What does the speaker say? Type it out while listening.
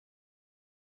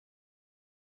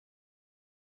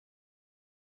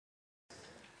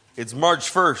It's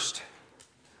March 1st.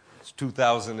 It's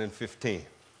 2015.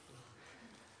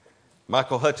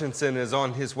 Michael Hutchinson is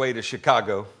on his way to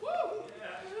Chicago,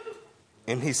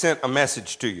 and he sent a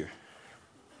message to you. It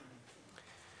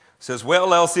says,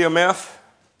 "Well, LCMF,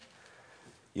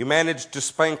 you managed to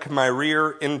spank my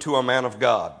rear into a man of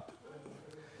God,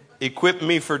 equip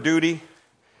me for duty,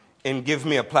 and give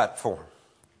me a platform.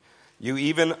 You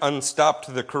even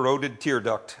unstopped the corroded tear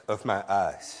duct of my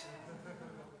eyes.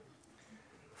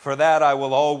 For that, I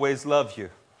will always love you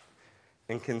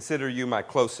and consider you my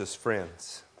closest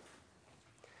friends."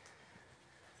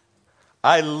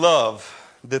 I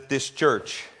love that this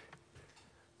church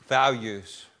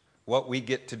values what we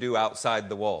get to do outside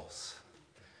the walls.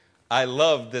 I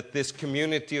love that this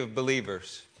community of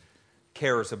believers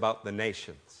cares about the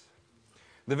nations.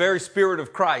 The very Spirit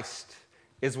of Christ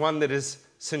is one that is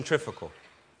centrifugal.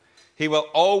 He will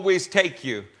always take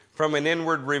you from an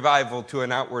inward revival to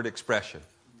an outward expression.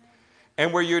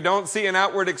 And where you don't see an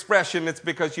outward expression, it's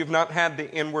because you've not had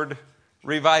the inward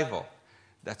revival.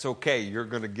 That's okay. You're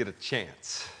going to get a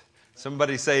chance.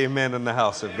 Somebody say amen in the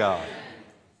house of God.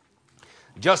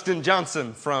 Justin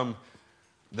Johnson from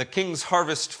the King's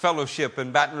Harvest Fellowship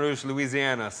in Baton Rouge,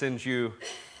 Louisiana, sends you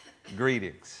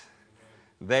greetings.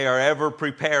 They are ever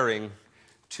preparing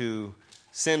to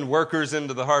send workers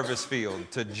into the harvest field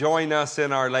to join us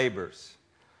in our labors.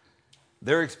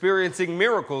 They're experiencing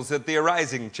miracles at the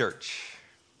Arising Church.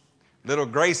 Little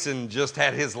Grayson just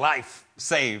had his life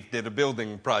saved at a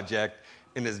building project,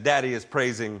 and his daddy is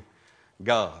praising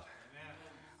God.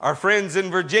 Our friends in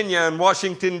Virginia and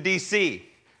Washington,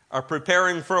 D.C. are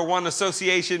preparing for a One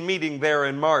Association meeting there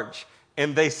in March,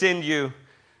 and they send you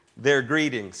their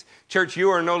greetings. Church,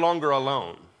 you are no longer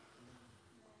alone.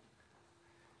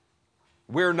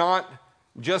 We're not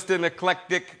just an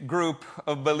eclectic group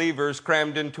of believers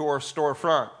crammed into our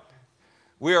storefront.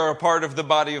 We are a part of the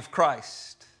body of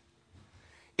Christ.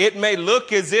 It may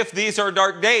look as if these are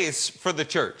dark days for the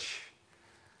church.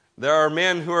 There are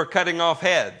men who are cutting off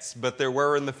heads, but there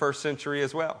were in the first century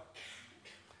as well.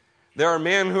 There are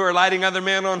men who are lighting other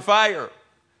men on fire,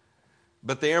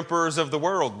 but the emperors of the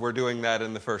world were doing that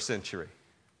in the first century.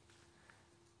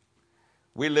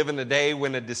 We live in a day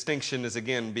when a distinction is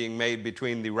again being made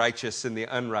between the righteous and the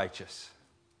unrighteous.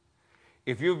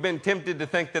 If you've been tempted to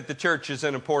think that the church is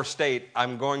in a poor state,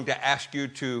 I'm going to ask you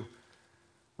to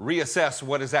reassess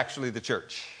what is actually the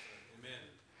church. Amen.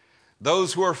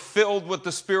 Those who are filled with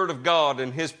the Spirit of God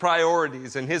and His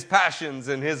priorities and His passions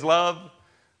and His love,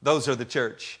 those are the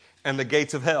church. And the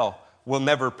gates of hell will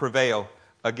never prevail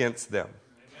against them.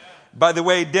 Amen. By the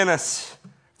way, Dennis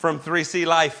from 3C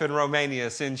Life in Romania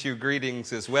sends you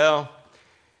greetings as well.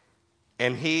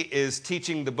 And he is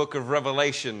teaching the book of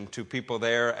Revelation to people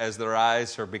there as their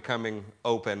eyes are becoming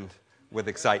opened with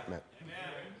excitement. Amen.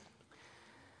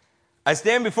 I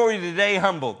stand before you today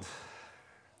humbled.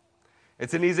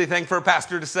 It's an easy thing for a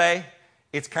pastor to say.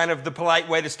 It's kind of the polite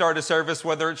way to start a service,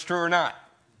 whether it's true or not.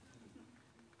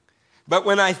 But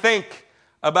when I think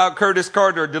about Curtis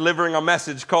Carter delivering a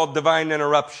message called Divine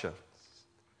Interruptions,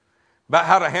 about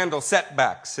how to handle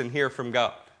setbacks and hear from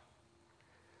God.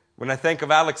 When I think of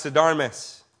Alex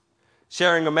Adarmis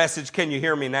sharing a message, Can You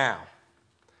Hear Me Now?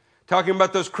 Talking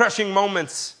about those crushing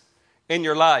moments in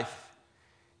your life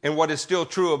and what is still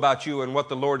true about you and what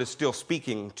the Lord is still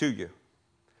speaking to you.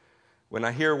 When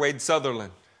I hear Wade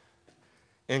Sutherland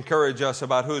encourage us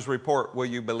about whose report will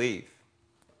you believe?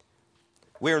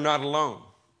 We are not alone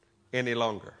any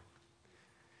longer.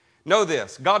 Know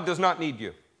this, God does not need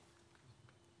you.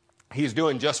 He's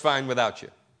doing just fine without you.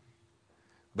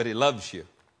 But He loves you.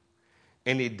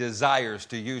 And He desires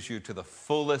to use you to the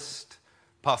fullest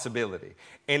possibility.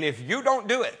 And if you don't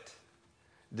do it,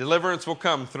 deliverance will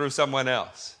come through someone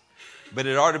else. But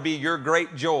it ought to be your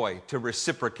great joy to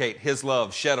reciprocate His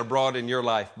love shed abroad in your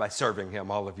life by serving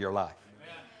Him all of your life.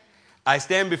 Amen. I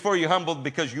stand before you humbled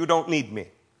because you don't need me.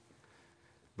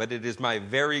 But it is my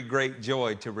very great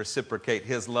joy to reciprocate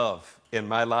His love in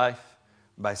my life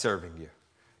by serving you.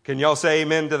 Can y'all say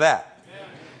amen to that? Amen.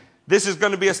 This is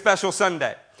going to be a special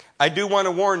Sunday. I do want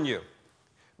to warn you.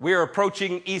 We are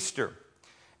approaching Easter.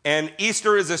 And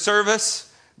Easter is a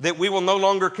service that we will no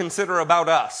longer consider about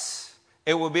us.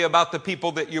 It will be about the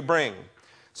people that you bring.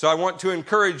 So I want to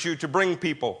encourage you to bring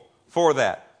people for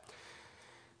that.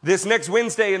 This next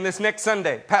Wednesday and this next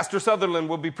Sunday, Pastor Sutherland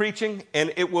will be preaching,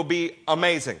 and it will be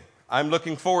amazing. I'm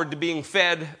looking forward to being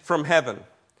fed from heaven.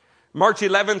 March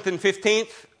 11th and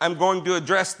 15th, I'm going to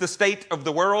address the state of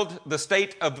the world, the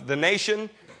state of the nation,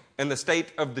 and the state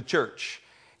of the church.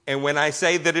 And when I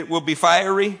say that it will be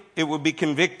fiery, it will be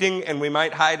convicting, and we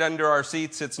might hide under our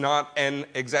seats, it's not an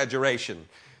exaggeration.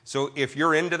 So if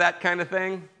you're into that kind of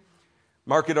thing,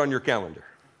 Mark it on your calendar.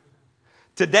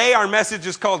 Today our message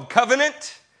is called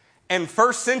Covenant and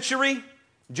First Century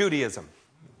Judaism.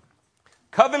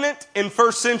 Covenant in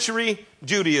first century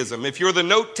Judaism. If you're the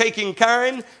note-taking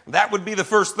kind, that would be the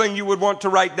first thing you would want to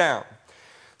write down.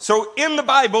 So in the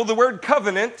Bible, the word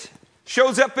covenant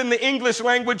shows up in the English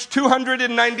language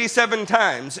 297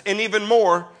 times, and even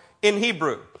more in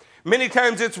Hebrew. Many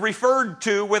times it's referred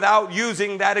to without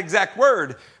using that exact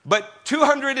word, but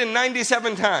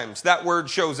 297 times that word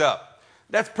shows up.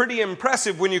 That's pretty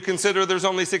impressive when you consider there's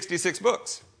only 66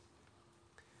 books.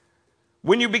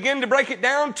 When you begin to break it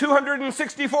down,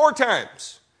 264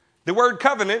 times. The word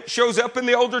covenant shows up in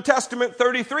the Older Testament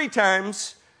 33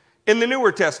 times in the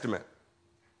Newer Testament.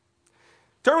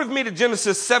 Turn with me to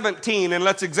Genesis 17 and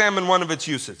let's examine one of its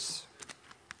uses.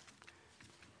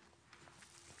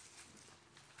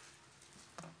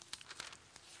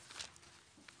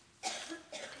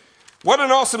 What an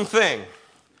awesome thing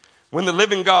when the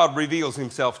living God reveals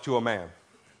himself to a man.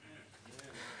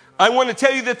 I want to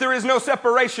tell you that there is no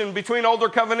separation between Older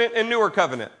Covenant and Newer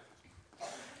Covenant.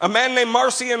 A man named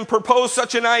Marcion proposed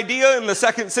such an idea in the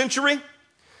 2nd century,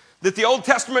 that the Old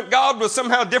Testament God was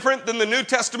somehow different than the New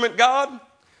Testament God,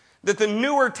 that the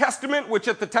Newer Testament, which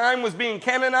at the time was being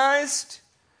canonized,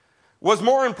 was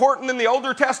more important than the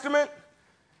Older Testament,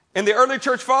 and the early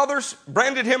church fathers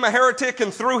branded him a heretic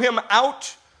and threw him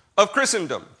out of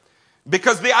Christendom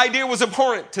because the idea was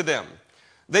abhorrent to them.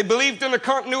 They believed in a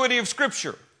continuity of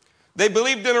Scripture. They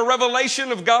believed in a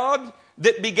revelation of God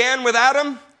that began with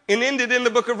Adam and ended in the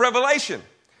book of Revelation.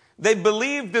 They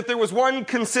believed that there was one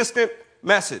consistent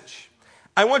message.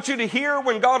 I want you to hear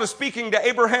when God is speaking to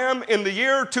Abraham in the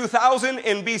year 2000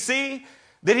 in BC,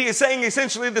 that he is saying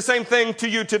essentially the same thing to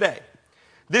you today.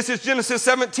 This is Genesis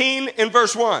 17 in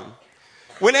verse 1.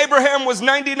 When Abraham was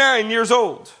 99 years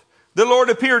old, the Lord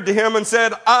appeared to him and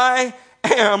said, I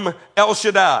am El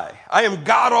Shaddai. I am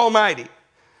God Almighty.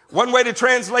 One way to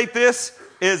translate this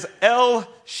is El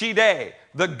Shaddai,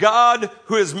 the God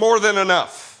who is more than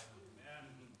enough.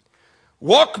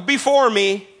 Walk before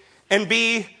me and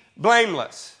be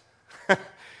blameless.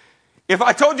 If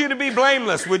I told you to be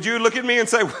blameless, would you look at me and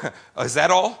say, is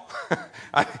that all?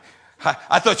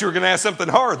 I thought you were going to ask something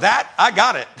hard. That, I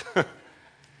got it.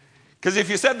 Because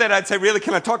if you said that, I'd say, really,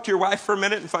 can I talk to your wife for a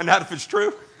minute and find out if it's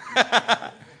true?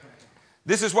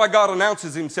 This is why God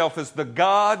announces himself as the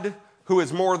God who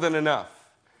is more than enough.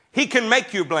 He can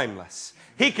make you blameless.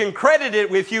 He can credit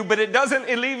it with you, but it doesn't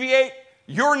alleviate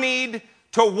your need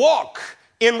to walk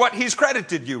in what he's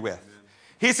credited you with.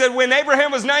 He said when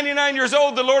Abraham was 99 years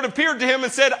old, the Lord appeared to him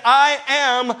and said, I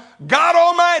am God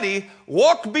Almighty.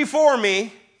 Walk before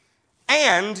me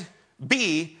and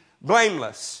be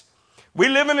blameless. We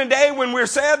live in a day when we're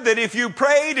said that if you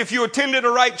prayed, if you attended a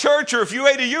right church, or if you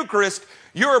ate a Eucharist,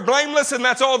 you're blameless and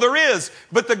that's all there is.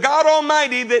 But the God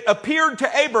Almighty that appeared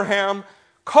to Abraham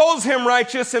calls him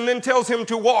righteous and then tells him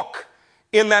to walk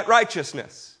in that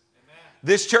righteousness. Amen.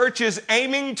 This church is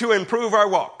aiming to improve our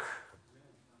walk.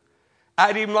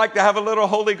 I'd even like to have a little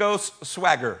Holy Ghost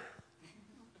swagger.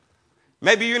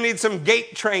 Maybe you need some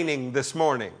gait training this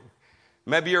morning.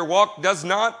 Maybe your walk does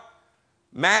not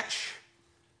match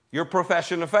your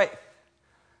profession of faith.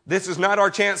 This is not our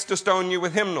chance to stone you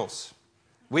with hymnals.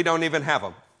 We don't even have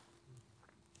them.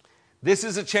 This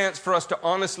is a chance for us to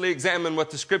honestly examine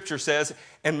what the Scripture says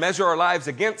and measure our lives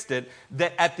against it,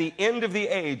 that at the end of the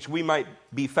age we might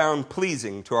be found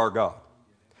pleasing to our God.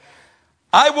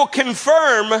 I will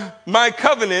confirm my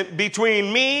covenant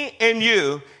between me and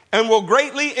you and will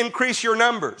greatly increase your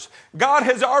numbers. God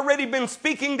has already been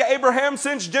speaking to Abraham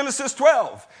since Genesis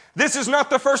 12. This is not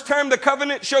the first time the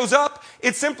covenant shows up.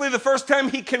 It's simply the first time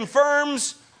he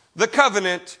confirms the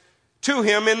covenant to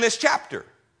him in this chapter.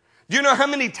 Do you know how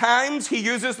many times he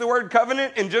uses the word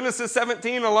covenant in Genesis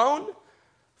 17 alone?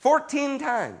 14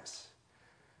 times.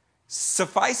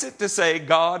 Suffice it to say,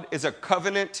 God is a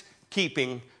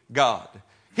covenant-keeping God.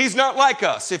 He's not like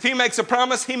us. If he makes a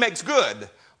promise, he makes good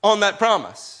on that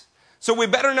promise. So we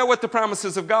better know what the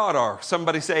promises of God are.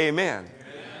 Somebody say amen.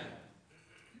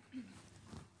 Amen.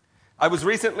 I was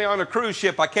recently on a cruise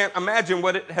ship. I can't imagine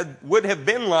what it would have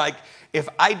been like if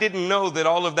I didn't know that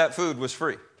all of that food was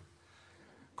free.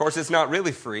 Of course, it's not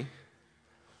really free.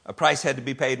 A price had to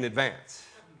be paid in advance.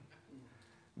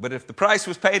 But if the price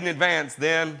was paid in advance,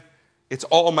 then it's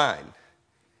all mine.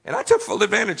 And I took full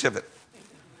advantage of it.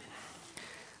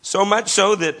 So much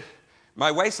so that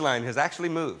my waistline has actually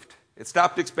moved. It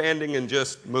stopped expanding and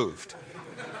just moved.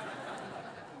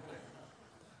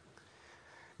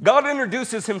 God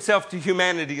introduces himself to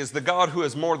humanity as the God who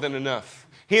is more than enough.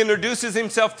 He introduces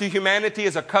himself to humanity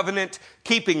as a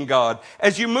covenant-keeping God.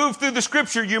 As you move through the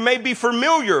scripture, you may be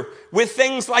familiar with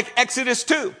things like Exodus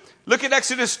 2. Look at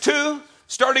Exodus 2,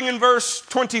 starting in verse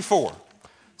 24.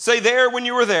 Say there when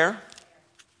you were there.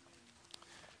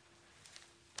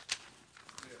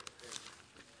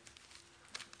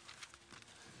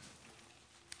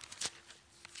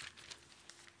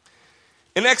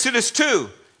 In Exodus 2,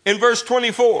 in verse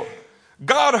 24,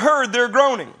 God heard their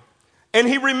groaning, and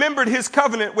he remembered his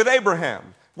covenant with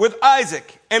Abraham, with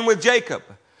Isaac, and with Jacob.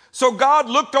 So God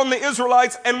looked on the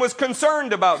Israelites and was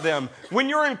concerned about them. When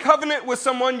you're in covenant with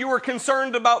someone, you are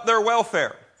concerned about their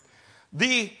welfare.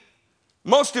 The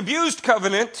most abused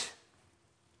covenant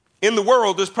in the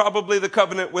world is probably the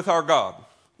covenant with our God.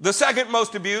 The second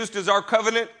most abused is our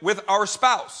covenant with our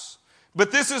spouse.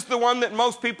 But this is the one that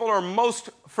most people are most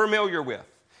familiar with.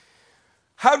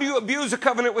 How do you abuse a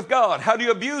covenant with God? How do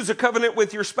you abuse a covenant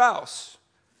with your spouse?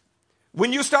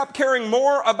 When you stop caring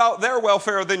more about their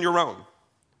welfare than your own.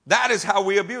 That is how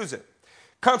we abuse it.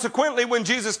 Consequently, when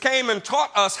Jesus came and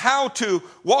taught us how to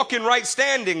walk in right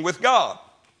standing with God,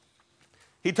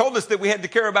 he told us that we had to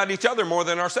care about each other more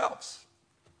than ourselves.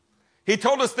 He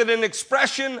told us that an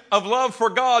expression of love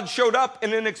for God showed up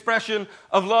in an expression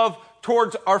of love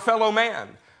towards our fellow man.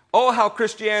 Oh, how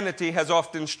Christianity has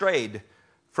often strayed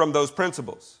from those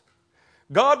principles.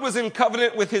 God was in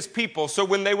covenant with his people, so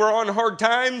when they were on hard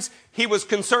times, he was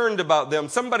concerned about them.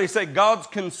 Somebody say, God's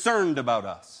concerned about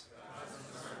us.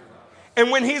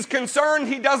 And when he's concerned,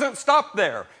 he doesn't stop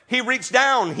there. He reached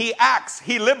down, he acts,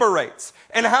 he liberates.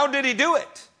 And how did he do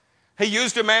it? He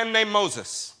used a man named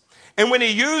Moses. And when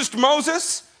he used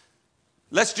Moses,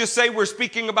 let's just say we're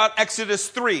speaking about Exodus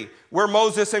 3, where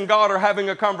Moses and God are having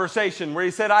a conversation, where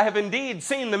he said, I have indeed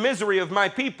seen the misery of my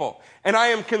people, and I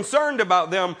am concerned about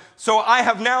them, so I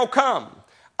have now come.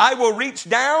 I will reach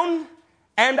down,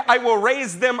 and I will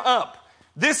raise them up.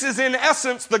 This is in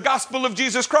essence the gospel of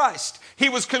Jesus Christ. He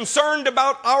was concerned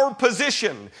about our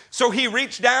position, so he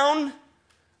reached down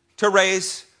to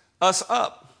raise us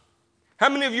up. How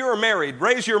many of you are married?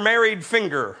 Raise your married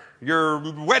finger,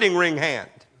 your wedding ring hand.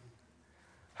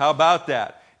 How about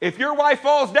that? If your wife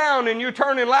falls down and you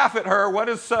turn and laugh at her, what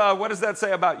does that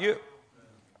say about you?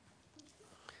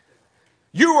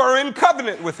 You are in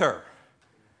covenant with her.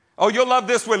 Oh, you'll love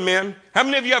this one, men. How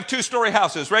many of you have two-story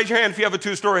houses? Raise your hand if you have a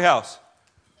two-story house.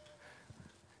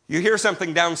 You hear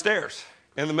something downstairs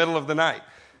in the middle of the night.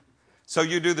 So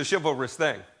you do the chivalrous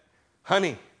thing.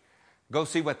 Honey, go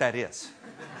see what that is.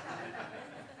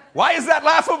 Why is that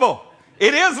laughable?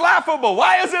 It is laughable.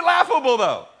 Why is it laughable,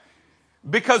 though?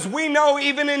 Because we know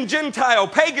even in Gentile,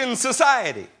 pagan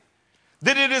society,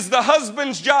 that it is the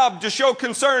husband's job to show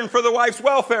concern for the wife's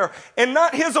welfare, and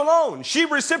not his alone. She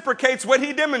reciprocates what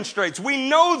he demonstrates. We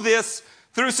know this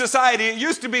through society. It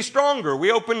used to be stronger.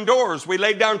 We opened doors. We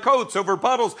laid down coats over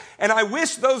puddles. And I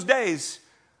wish those days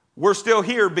were still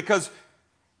here, because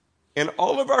in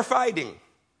all of our fighting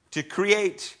to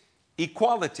create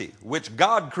equality, which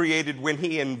God created when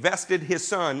he invested his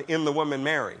son in the woman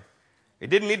Mary, it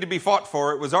didn't need to be fought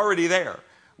for. It was already there.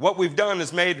 What we've done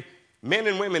is made men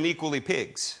and women equally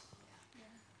pigs.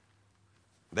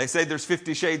 They say there's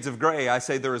 50 shades of gray. I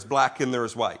say there is black and there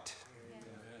is white.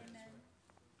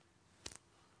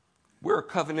 We're a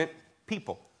covenant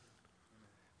people.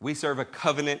 We serve a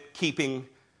covenant-keeping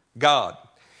God.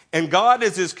 And God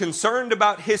is as concerned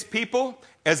about his people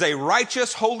as a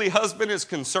righteous, holy husband is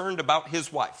concerned about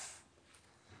his wife.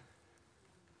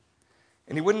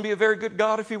 And he wouldn't be a very good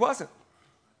God if he wasn't,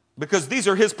 because these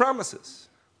are his promises.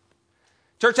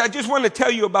 Church, I just want to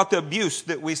tell you about the abuse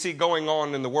that we see going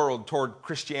on in the world toward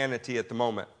Christianity at the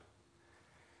moment.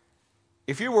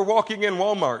 If you were walking in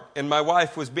Walmart and my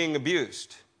wife was being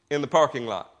abused in the parking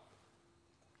lot,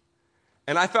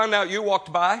 and I found out you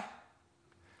walked by,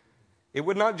 it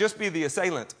would not just be the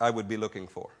assailant I would be looking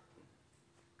for.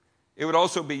 It would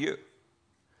also be you.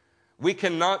 We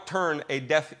cannot turn a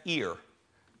deaf ear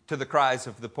to the cries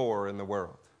of the poor in the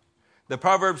world. The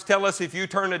Proverbs tell us if you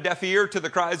turn a deaf ear to the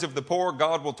cries of the poor,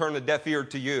 God will turn a deaf ear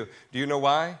to you. Do you know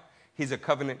why? He's a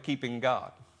covenant-keeping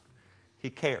God. He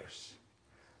cares.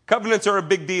 Covenants are a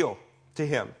big deal to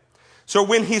him. So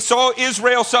when he saw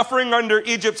Israel suffering under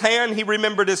Egypt's hand, he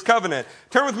remembered his covenant.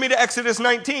 Turn with me to Exodus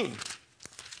 19.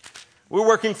 We're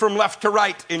working from left to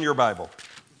right in your Bible.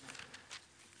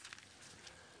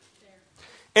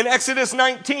 In Exodus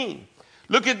 19,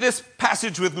 look at this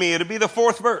passage with me. It'll be the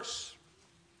 4th verse.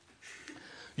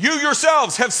 You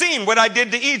yourselves have seen what I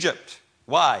did to Egypt.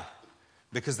 Why?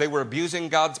 Because they were abusing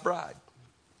God's bride.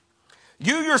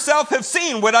 You yourself have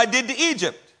seen what I did to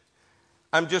Egypt.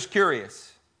 I'm just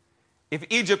curious. If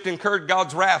Egypt incurred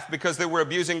God's wrath because they were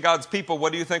abusing God's people,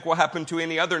 what do you think will happen to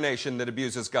any other nation that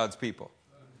abuses God's people?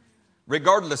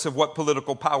 Regardless of what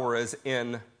political power is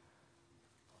in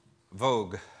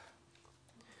vogue.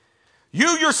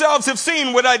 You yourselves have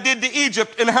seen what I did to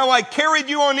Egypt and how I carried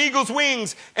you on eagle's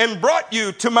wings and brought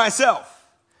you to myself.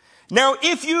 Now,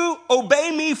 if you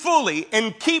obey me fully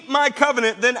and keep my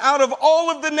covenant, then out of all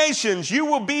of the nations, you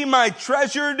will be my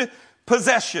treasured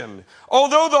possession.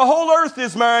 Although the whole earth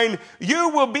is mine, you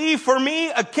will be for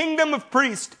me a kingdom of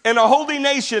priests and a holy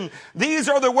nation. These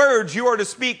are the words you are to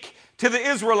speak to the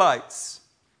Israelites.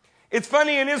 It's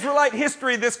funny, in Israelite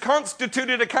history, this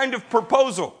constituted a kind of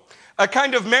proposal, a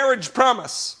kind of marriage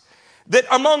promise, that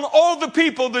among all the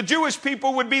people, the Jewish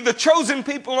people would be the chosen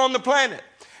people on the planet,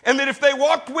 and that if they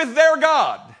walked with their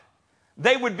God,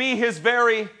 they would be his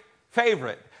very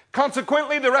favorite.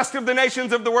 Consequently, the rest of the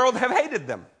nations of the world have hated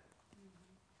them.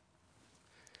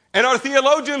 And our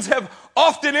theologians have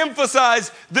often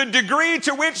emphasized the degree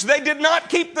to which they did not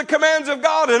keep the commands of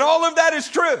God, and all of that is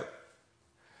true.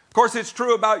 Of course, it's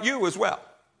true about you as well.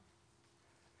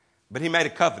 But he made a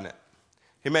covenant.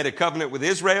 He made a covenant with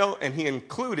Israel, and he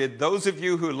included those of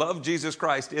you who love Jesus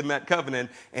Christ in that covenant,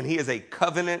 and he is a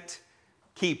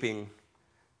covenant-keeping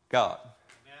God.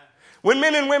 When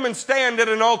men and women stand at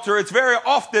an altar, it's very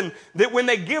often that when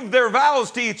they give their vows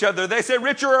to each other, they say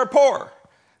richer or poor.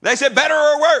 They say better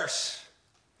or worse.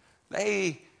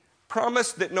 They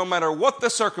promise that no matter what the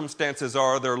circumstances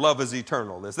are, their love is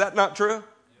eternal. Is that not true? Amen.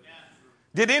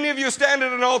 Did any of you stand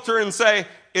at an altar and say,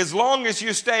 as long as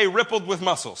you stay rippled with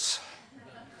muscles,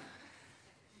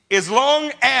 as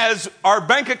long as our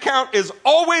bank account is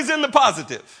always in the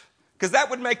positive, because that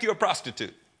would make you a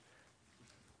prostitute.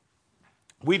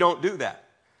 We don't do that.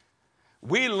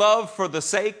 We love for the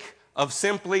sake of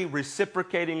simply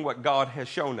reciprocating what God has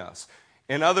shown us.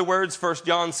 In other words, 1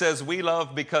 John says we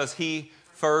love because he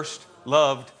first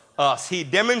loved us. He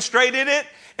demonstrated it,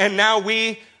 and now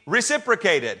we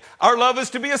reciprocate it. Our love is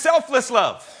to be a selfless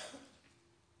love.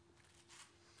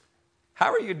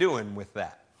 How are you doing with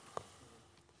that?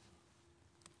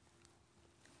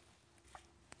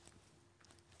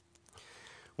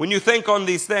 When you think on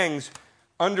these things,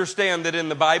 understand that in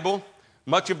the Bible,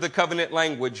 much of the covenant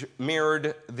language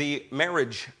mirrored the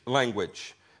marriage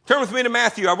language. Turn with me to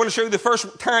Matthew. I want to show you the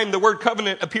first time the word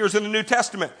covenant appears in the New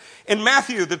Testament. In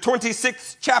Matthew, the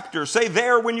 26th chapter. Say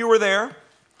there when you were there.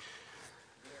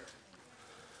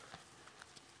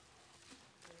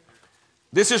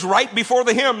 This is right before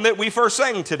the hymn that we first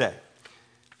sang today.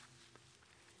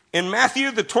 In Matthew,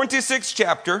 the 26th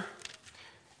chapter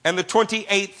and the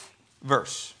 28th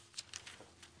verse.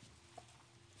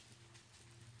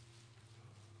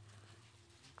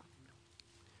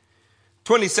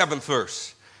 27th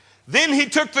verse. Then he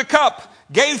took the cup,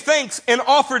 gave thanks, and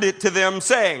offered it to them,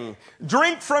 saying,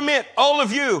 drink from it, all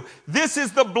of you. This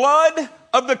is the blood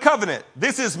of the covenant.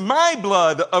 This is my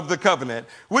blood of the covenant,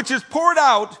 which is poured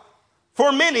out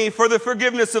for many for the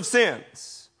forgiveness of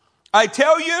sins. I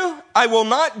tell you, I will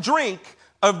not drink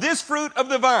of this fruit of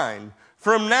the vine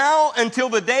from now until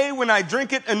the day when I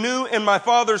drink it anew in my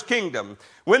Father's kingdom.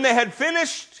 When they had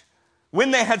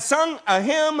sung a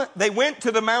hymn, they went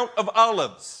to the Mount of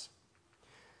Olives.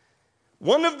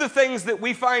 One of the things that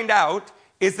we find out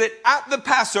is that at the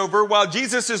Passover, while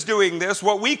Jesus is doing this,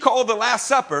 what we call the Last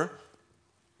Supper,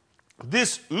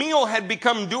 this meal had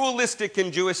become dualistic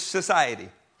in Jewish society.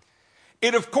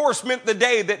 It, of course, meant the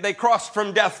day that they crossed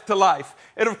from death to life.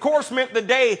 It, of course, meant the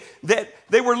day that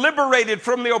they were liberated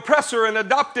from the oppressor and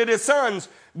adopted as sons.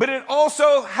 But it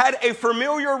also had a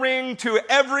familiar ring to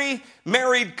every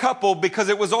married couple because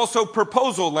it was also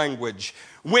proposal language.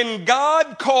 When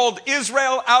God called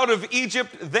Israel out of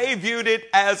Egypt, they viewed it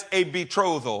as a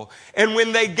betrothal. And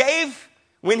when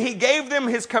he gave them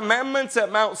his commandments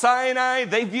at Mount Sinai,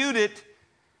 they viewed it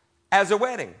as a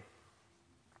wedding.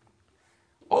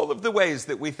 All of the ways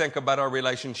that we think about our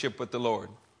relationship with the Lord.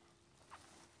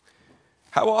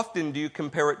 How often do you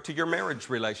compare it to your marriage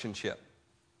relationship?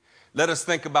 Let us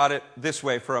think about it this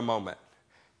way for a moment.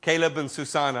 Caleb and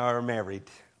Susanna are married.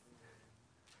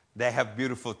 They have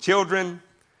beautiful children.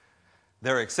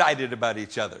 They're excited about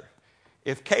each other.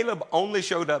 If Caleb only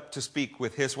showed up to speak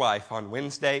with his wife on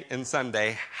Wednesday and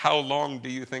Sunday, how long do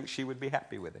you think she would be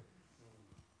happy with him?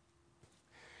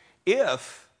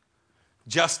 If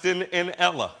Justin and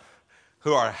Ella,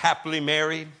 who are happily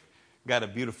married, got a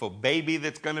beautiful baby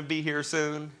that's going to be here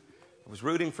soon, I was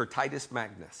rooting for Titus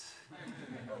Magnus.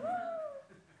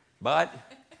 But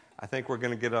I think we're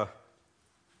going to get a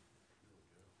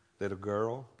little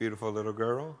girl, beautiful little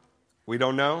girl. We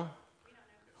don't know?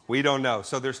 We don't know.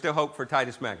 So there's still hope for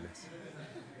Titus Magnus.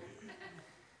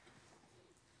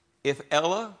 If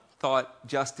Ella thought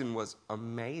Justin was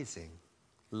amazing,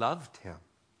 loved him,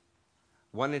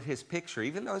 wanted his picture,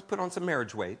 even though he's put on some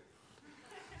marriage weight,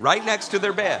 right next to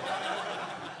their bed,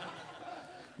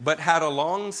 but had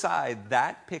alongside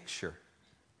that picture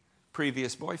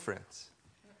previous boyfriends,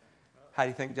 how do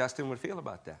you think Justin would feel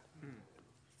about that?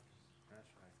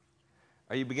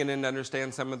 Are you beginning to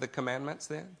understand some of the commandments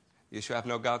then? You shall have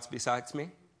no gods besides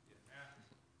me.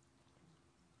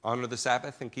 Honor the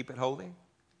Sabbath and keep it holy.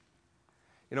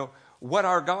 You know, what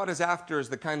our God is after is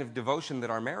the kind of devotion that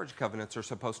our marriage covenants are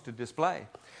supposed to display.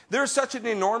 There's such an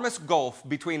enormous gulf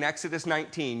between Exodus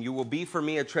 19, you will be for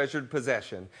me a treasured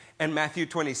possession, and Matthew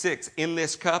 26, in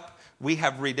this cup we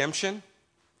have redemption,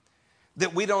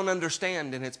 that we don't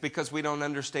understand, and it's because we don't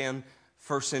understand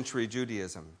first century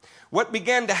Judaism. What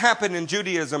began to happen in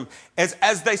Judaism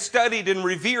as they studied and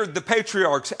revered the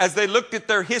patriarchs, as they looked at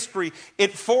their history,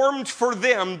 it formed for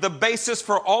them the basis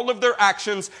for all of their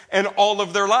actions and all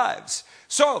of their lives.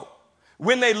 So,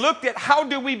 when they looked at how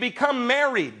do we become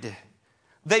married,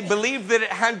 they believed that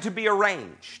it had to be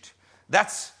arranged.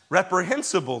 That's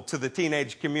reprehensible to the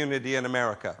teenage community in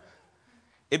America.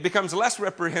 It becomes less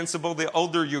reprehensible the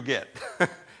older you get.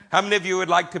 How many of you would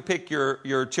like to pick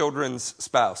your children's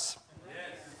spouse? Yes.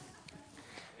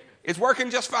 It's working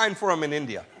just fine for them in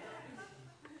India.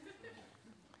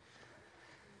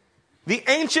 The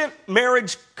ancient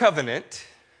marriage covenant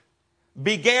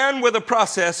began with a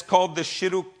process called the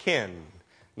shidduchin.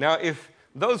 Now, if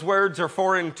those words are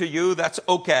foreign to you, that's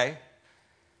okay.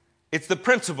 It's the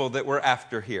principle that we're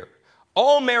after here.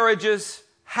 All marriages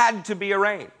had to be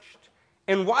arranged.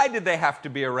 And why did they have to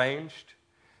be arranged?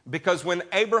 Because when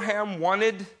Abraham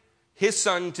wanted his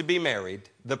son to be married,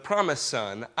 the promised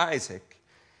son, Isaac,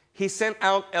 he sent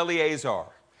out Eliezer.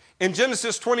 In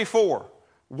Genesis 24,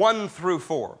 1 through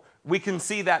 4, we can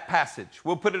see that passage.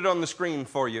 We'll put it on the screen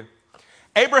for you.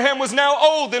 Abraham was now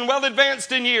old and well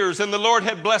advanced in years, and the Lord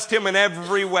had blessed him in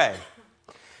every way.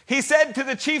 He said to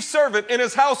the chief servant in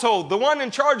his household, the one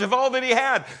in charge of all that he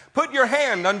had, put your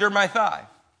hand under my thigh.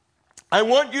 I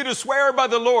want you to swear by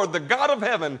the Lord, the God of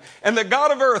heaven and the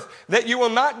God of earth, that you will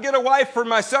not get a wife for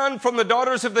my son from the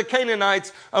daughters of the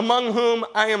Canaanites among whom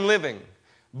I am living.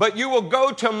 But you will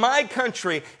go to my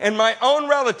country and my own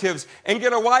relatives and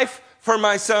get a wife for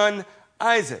my son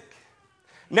Isaac.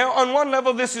 Now, on one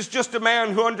level, this is just a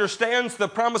man who understands the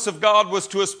promise of God was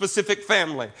to a specific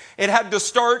family. It had to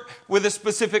start with a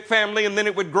specific family, and then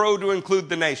it would grow to include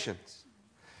the nations.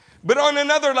 But on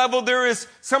another level, there is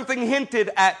something hinted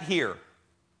at here.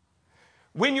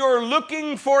 When you're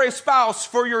looking for a spouse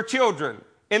for your children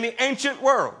in the ancient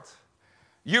world,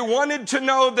 you wanted to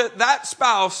know that that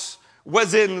spouse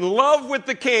was in love with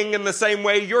the king in the same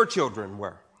way your children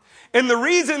were. And the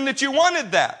reason that you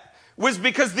wanted that was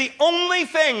because the only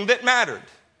thing that mattered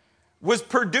was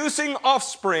producing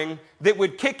offspring that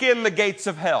would kick in the gates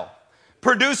of hell.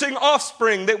 Producing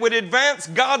offspring that would advance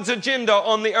God's agenda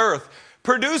on the earth.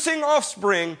 Producing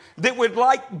offspring that would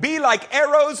be like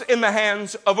arrows in the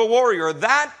hands of a warrior.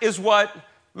 That is what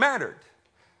mattered.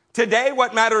 Today,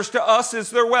 what matters to us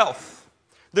is their wealth,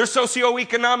 their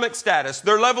socioeconomic status,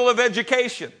 their level of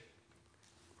education.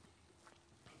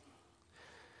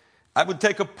 I would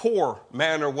take a poor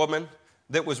man or woman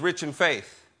that was rich in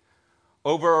faith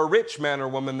over a rich man or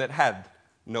woman that had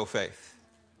no faith.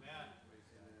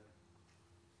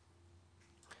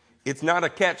 It's not a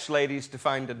catch, ladies, to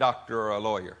find a doctor or a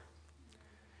lawyer.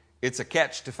 It's a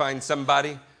catch to find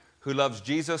somebody who loves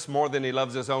Jesus more than he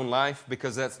loves his own life,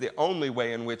 because that's the only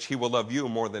way in which he will love you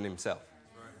more than himself.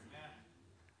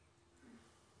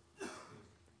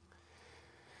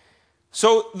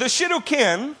 So the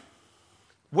shidduchin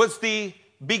was the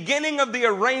beginning of the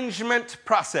arrangement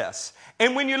process.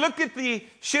 And when you look at the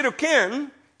shidduchin,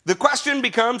 the question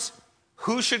becomes,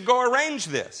 who should go arrange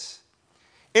this?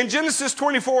 In Genesis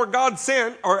 24,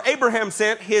 Abraham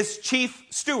sent his chief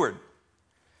steward.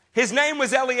 His name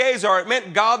was Eliezer. It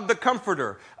meant God the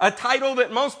Comforter, a title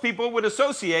that most people would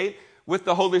associate with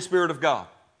the Holy Spirit of God.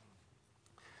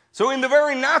 So in the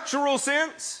very natural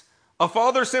sense, a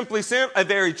father simply sent a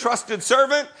very trusted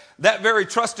servant. That very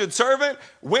trusted servant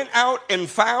went out and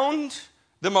found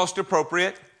the most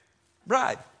appropriate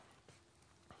bride.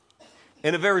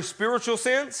 In a very spiritual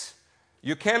sense,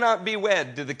 you cannot be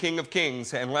wed to the King of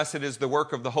Kings unless it is the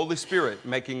work of the Holy Spirit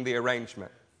making the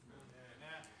arrangement.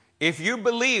 If you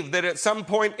believe that at some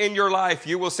point in your life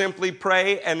you will simply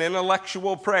pray an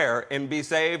intellectual prayer and be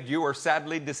saved, you are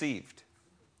sadly deceived.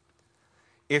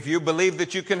 If you believe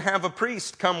that you can have a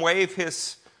priest come wave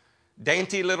his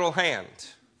dainty little hand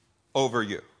over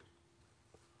you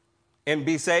and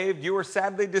be saved, you are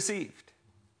sadly deceived.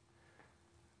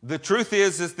 The truth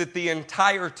is that the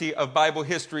entirety of Bible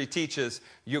history teaches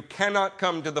you cannot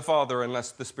come to the Father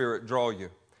unless the Spirit draw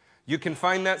you. You can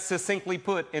find that succinctly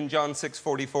put in John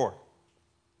 6:44.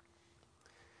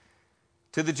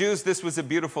 To the Jews, this was a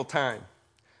beautiful time.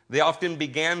 They often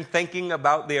began thinking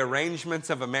about the arrangements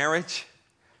of a marriage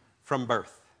from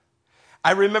birth.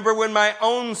 I remember when my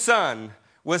own son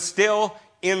was still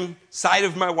inside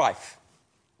of my wife.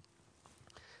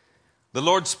 The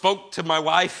Lord spoke to my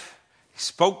wife, He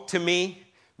spoke to me.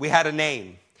 We had a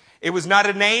name. It was not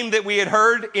a name that we had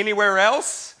heard anywhere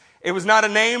else. It was not a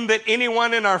name that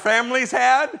anyone in our families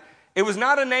had. It was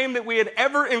not a name that we had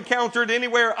ever encountered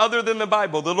anywhere other than the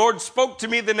Bible. The Lord spoke to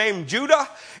me the name Judah,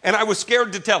 and I was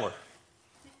scared to tell her.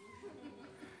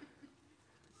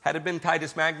 Had it been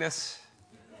Titus Magnus,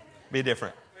 be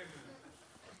different.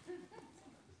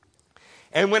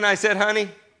 And when I said, honey,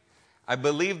 I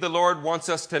believe the Lord wants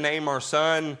us to name our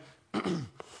son,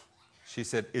 she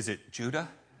said, is it Judah?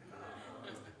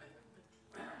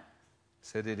 I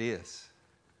said, it is.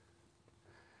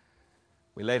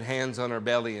 We laid hands on our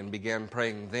belly and began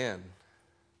praying then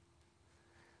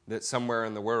that somewhere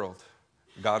in the world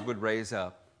God would raise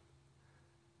up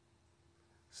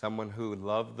someone who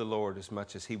loved the Lord as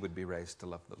much as he would be raised to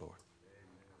love the Lord.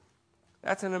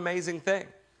 That's an amazing thing.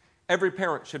 Every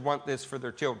parent should want this for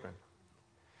their children.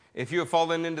 If you have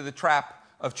fallen into the trap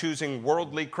of choosing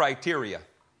worldly criteria,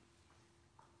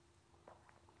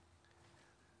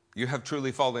 you have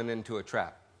truly fallen into a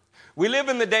trap. We live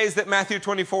in the days that Matthew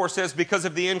 24 says, because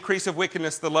of the increase of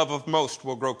wickedness, the love of most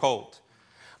will grow cold.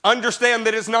 Understand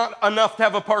that it's not enough to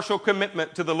have a partial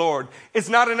commitment to the Lord. It's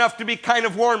not enough to be kind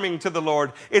of warming to the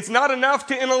Lord. It's not enough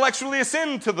to intellectually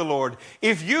ascend to the Lord.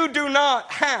 If you do not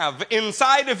have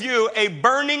inside of you a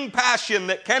burning passion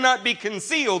that cannot be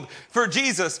concealed for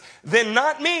Jesus, then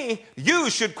not me, you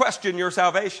should question your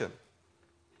salvation.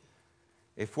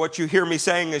 If what you hear me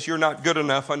saying is you're not good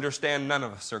enough, understand none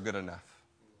of us are good enough.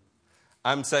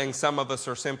 I'm saying some of us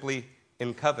are simply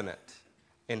in covenant,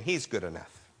 and He's good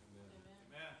enough.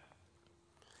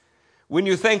 When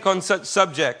you think on such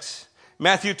subjects,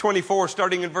 Matthew 24,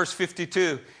 starting in verse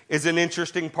 52, is an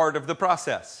interesting part of the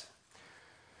process.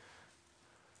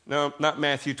 No, not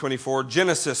Matthew 24,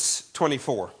 Genesis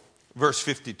 24, verse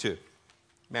 52.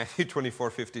 Matthew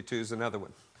 24, 52 is another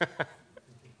one.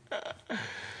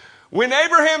 When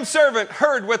Abraham's servant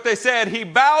heard what they said, he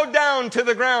bowed down to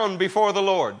the ground before the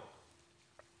Lord.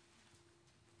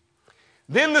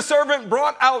 Then the servant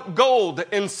brought out gold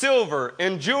and silver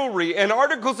and jewelry and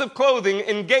articles of clothing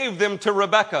and gave them to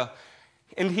Rebekah.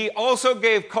 And he also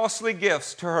gave costly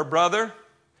gifts to her brother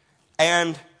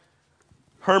and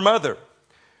her mother.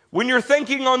 When you're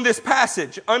thinking on this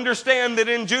passage, understand that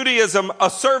in Judaism, a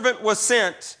servant was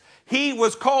sent. He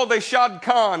was called a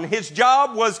shadchan. His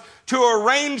job was to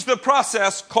arrange the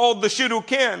process called the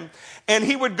shidduchin. And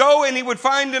he would go and he would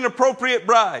find an appropriate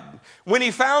bride. When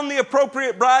he found the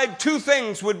appropriate bride, two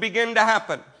things would begin to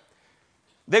happen.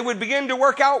 They would begin to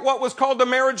work out what was called a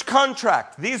marriage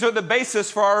contract. These are the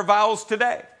basis for our vows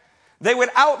today. They would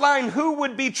outline who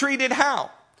would be treated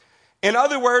how. In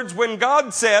other words, when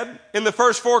God said in the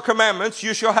first 4 commandments,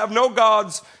 you shall have no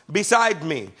gods beside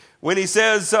me. When he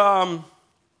says,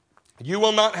 you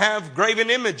will not have graven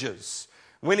images.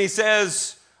 When he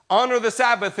says, honor the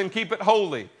Sabbath and keep it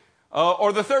holy.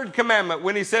 Or the 3rd commandment,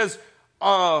 when he says,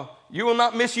 you will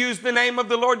not misuse the name of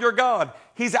the Lord your God.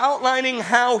 He's outlining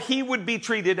how he would be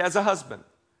treated as a husband.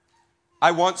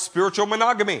 I want spiritual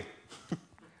monogamy.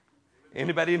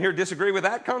 Anybody in here disagree with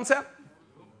that concept?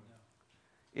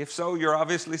 If so, you're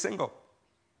obviously single.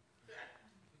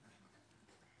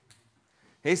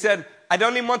 He said, I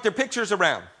don't even want their pictures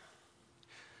around.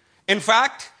 In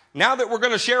fact, now that we're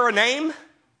going to share a name,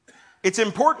 it's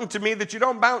important to me that you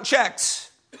don't bounce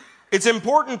checks. It's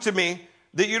important to me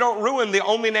that you don't ruin the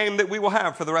only name that we will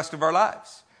have for the rest of our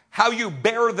lives. How you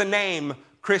bear the name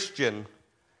Christian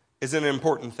is an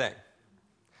important thing.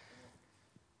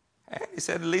 He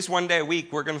said, at least one day a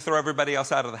week, we're going to throw everybody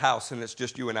else out of the house, and it's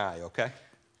just you and I, okay?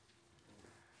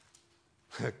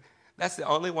 That's the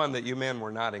only one that you men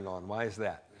were nodding on. Why is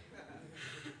that?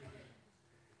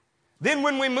 Then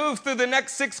when we move through the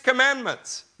next 6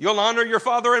 commandments, you'll honor your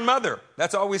father and mother.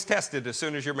 That's always tested as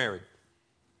soon as you're married.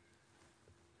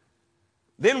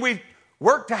 Then we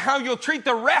work to how you'll treat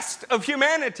the rest of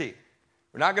humanity.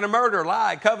 We're not going to murder,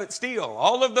 lie, covet, steal,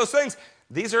 all of those things.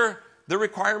 These are the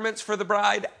requirements for the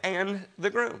bride and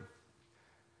the groom.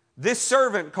 This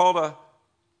servant called a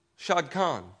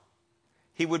shadchan,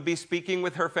 he would be speaking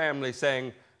with her family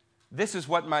saying, this is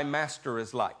what my master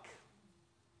is like.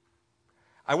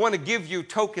 I want to give you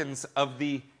tokens of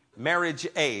the marriage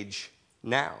age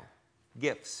now,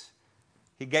 gifts.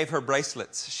 He gave her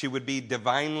bracelets. She would be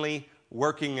divinely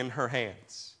working in her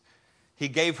hands. He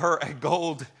gave her a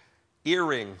gold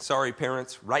earring. Sorry,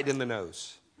 parents, right in the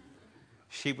nose.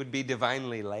 She would be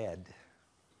divinely led.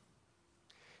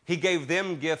 He gave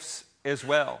them gifts as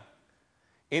well.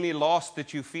 Any loss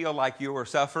that you feel like you are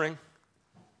suffering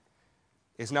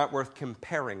is not worth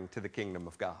comparing to the kingdom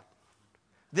of God.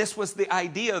 This was the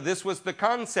idea. This was the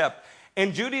concept.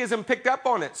 And Judaism picked up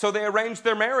on it, so they arranged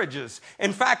their marriages.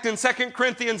 In fact, in 2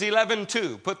 Corinthians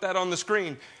 11:2, put that on the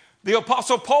screen, the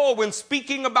Apostle Paul, when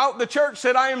speaking about the church,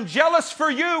 said, I am jealous for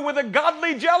you with a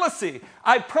godly jealousy.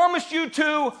 I promised you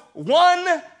to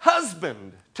one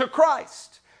husband, to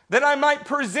Christ, that I might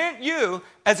present you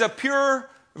as a pure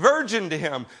virgin to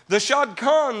him. The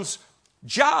shadchan's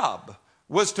job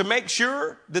was to make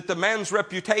sure that the man's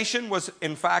reputation was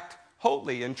in fact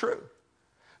holy and true.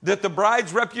 That the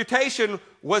bride's reputation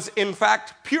was in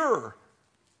fact pure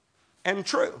and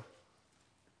true.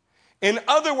 In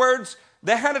other words,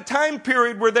 they had a time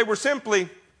period where they were simply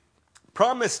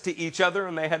promised to each other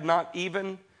and they had not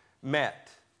even met.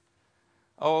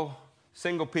 Oh,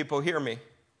 single people, hear me.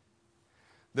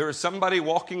 There is somebody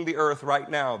walking the earth right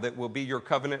now that will be your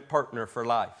covenant partner for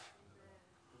life.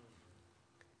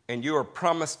 And you are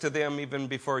promised to them even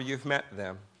before you've met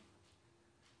them.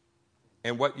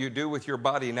 And what you do with your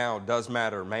body now does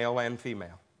matter, male and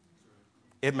female.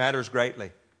 It matters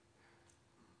greatly.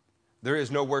 There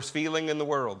is no worse feeling in the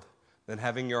world than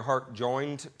having your heart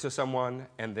joined to someone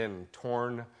and then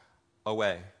torn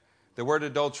away. The word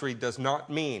adultery does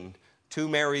not mean two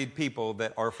married people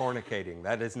that are fornicating.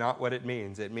 That is not what it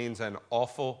means. It means an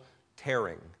awful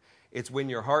tearing. It's when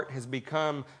your heart has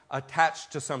become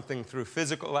attached to something through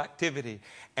physical activity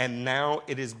and now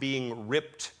it is being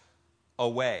ripped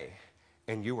away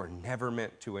and you were never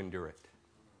meant to endure it.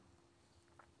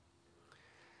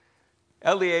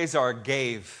 Eleazar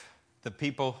gave the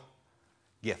people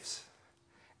gifts.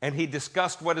 And he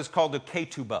discussed what is called a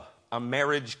ketubah, a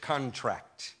marriage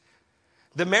contract.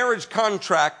 The marriage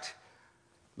contract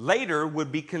later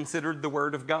would be considered the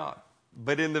word of God.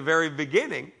 But in the very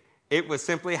beginning, it was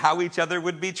simply how each other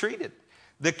would be treated.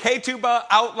 The ketubah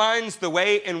outlines the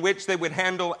way in which they would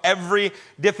handle every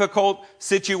difficult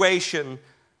situation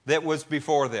that was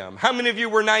before them. How many of you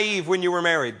were naive when you were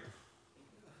married?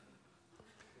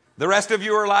 The rest of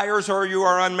you are liars or you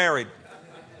are unmarried.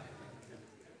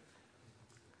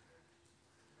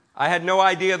 I had no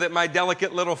idea that my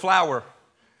delicate little flower,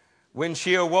 when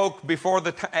she awoke before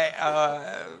the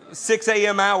 6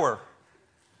 a.m. hour,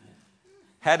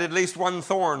 had at least one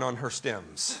thorn on her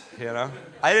stems. You know,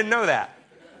 I didn't know that.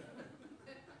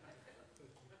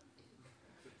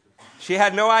 She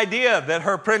had no idea that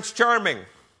her Prince Charming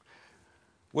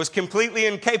was completely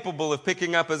incapable of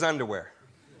picking up his underwear.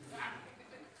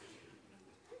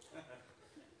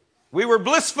 We were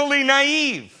blissfully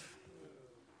naive.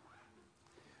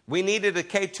 We needed a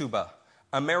ketubah,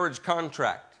 a marriage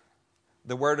contract,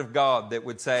 the word of God that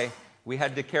would say we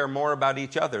had to care more about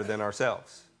each other than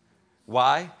ourselves.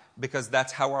 Why? Because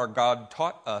that's how our God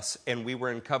taught us, and we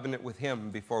were in covenant with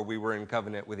him before we were in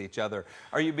covenant with each other.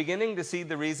 Are you beginning to see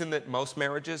the reason that most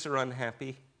marriages are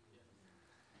unhappy?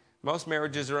 Most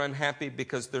marriages are unhappy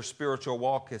because their spiritual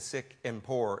walk is sick and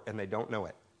poor, and they don't know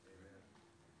it.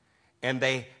 And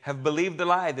they have believed the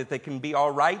lie that they can be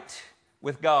all right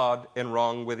with God and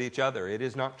wrong with each other. It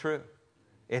is not true.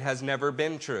 It has never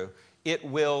been true. It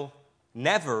will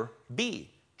never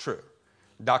be true.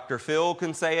 Dr. Phil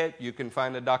can say it. You can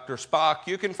find a Dr. Spock.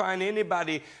 You can find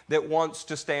anybody that wants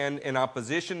to stand in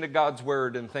opposition to God's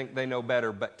word and think they know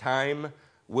better, but time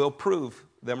will prove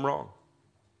them wrong.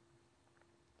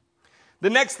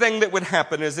 The next thing that would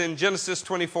happen is in Genesis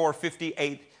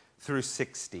 24:58 through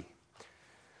 60.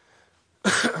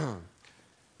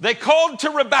 They called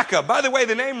to Rebekah. By the way,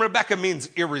 the name Rebekah means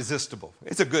irresistible.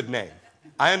 It's a good name.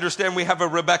 I understand we have a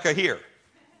Rebekah here.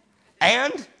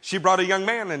 And she brought a young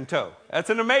man in tow. That's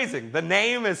an amazing. The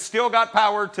name has still got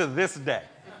power to this day.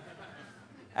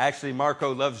 Actually,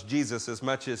 Marco loves Jesus as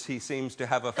much as he seems to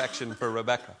have affection for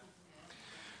Rebekah.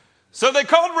 So they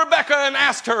called Rebekah and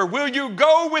asked her, "Will you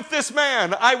go with this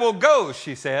man?" "I will go,"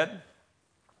 she said.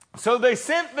 So they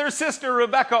sent their sister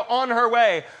Rebekah on her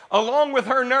way, along with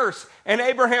her nurse and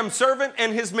Abraham's servant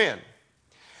and his men.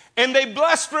 And they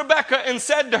blessed Rebekah and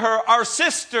said to her, "Our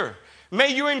sister, may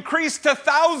you increase to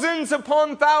thousands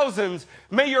upon thousands.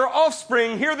 May your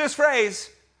offspring," hear this phrase,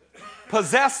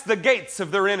 "possess the gates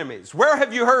of their enemies." Where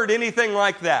have you heard anything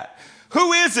like that?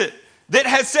 Who is it that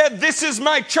has said, "This is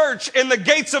my church and the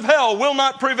gates of hell will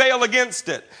not prevail against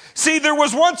it"? See, there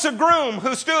was once a groom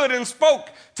who stood and spoke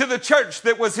to the church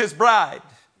that was his bride.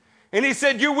 And he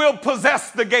said, "You will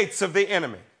possess the gates of the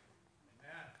enemy."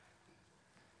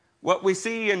 What we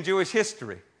see in Jewish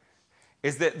history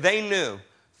is that they knew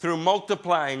through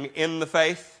multiplying in the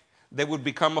faith, they would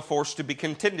become a force to be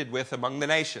contended with among the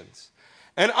nations.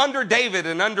 And under David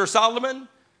and under Solomon,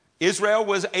 Israel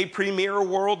was a premier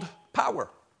world power.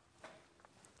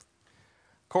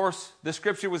 Of course, the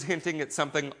scripture was hinting at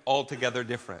something altogether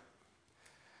different.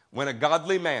 When a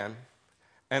godly man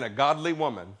and a godly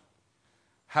woman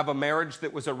have a marriage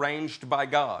that was arranged by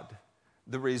God,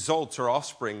 the results are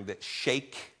offspring that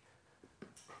shake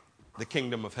the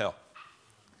kingdom of hell.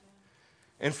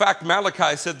 In fact,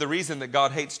 Malachi said the reason that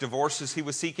God hates divorce is he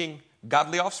was seeking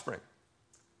godly offspring.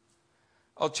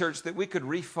 Oh, church, that we could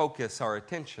refocus our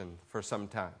attention for some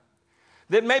time.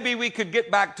 That maybe we could get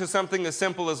back to something as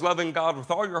simple as loving God with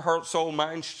all your heart, soul,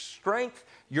 mind, strength,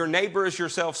 your neighbor as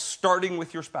yourself, starting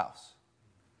with your spouse.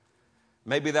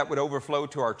 Maybe that would overflow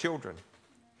to our children.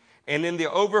 And in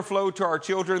the overflow to our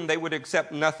children, they would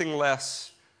accept nothing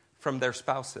less from their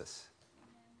spouses.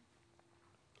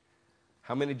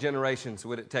 How many generations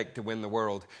would it take to win the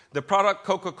world? The product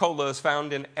Coca-Cola is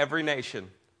found in every nation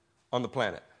on the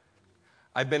planet.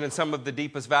 I've been in some of the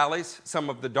deepest valleys, some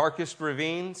of the darkest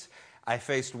ravines. I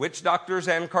faced witch doctors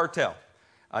and cartel.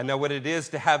 I know what it is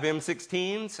to have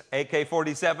M16s,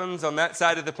 AK-47s on that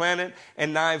side of the planet,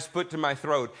 and knives put to my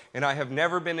throat. And I have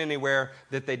never been anywhere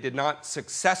that they did not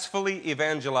successfully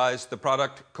evangelize the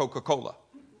product Coca-Cola.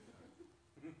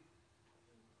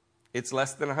 It's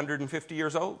less than 150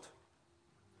 years old.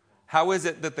 How is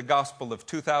it that the gospel of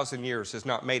 2,000 years has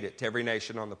not made it to every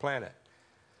nation on the planet?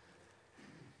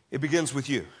 It begins with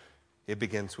you. It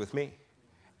begins with me.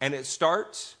 And it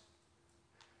starts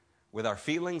with our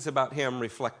feelings about him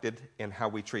reflected in how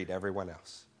we treat everyone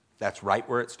else. That's right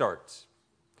where it starts.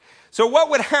 So what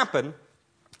would happen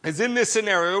is in this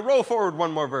scenario, roll forward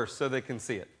one more verse so they can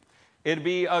see it. It'd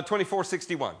be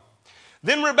 24:61.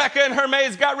 Then Rebekah and her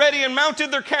maids got ready and mounted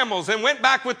their camels and went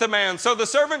back with the man. So the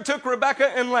servant took Rebekah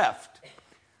and left.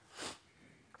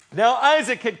 Now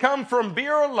Isaac had come from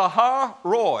Beer Lahai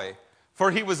Roi,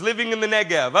 for he was living in the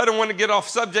Negev. I don't want to get off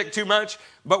subject too much,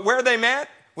 but where they met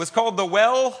was called the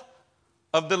Well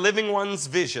of the Living One's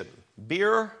Vision.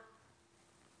 Beer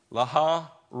Lahai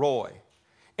Roi.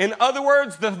 In other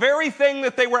words, the very thing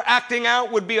that they were acting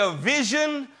out would be a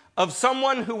vision of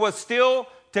someone who was still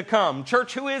to come.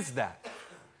 Church, who is that?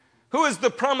 Who is the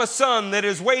promised son that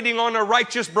is waiting on a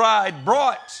righteous bride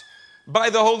brought by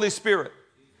the Holy Spirit?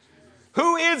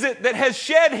 Who is it that has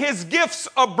shed his gifts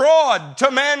abroad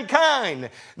to mankind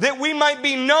that we might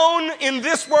be known in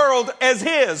this world as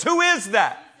his? Who is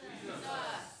that? Jesus.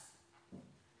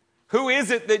 Who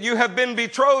is it that you have been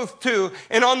betrothed to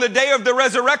and on the day of the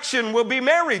resurrection will be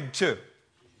married to?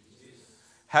 Jesus.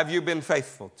 Have you been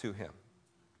faithful to him?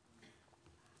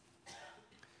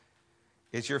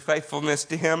 Is your faithfulness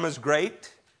to him as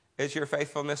great as your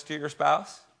faithfulness to your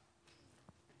spouse?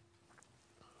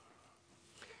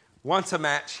 Once a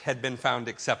match had been found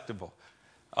acceptable.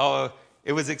 Oh,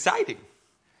 it was exciting.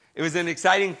 It was an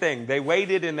exciting thing. They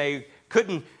waited and they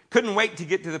couldn't wait to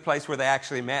get to the place where they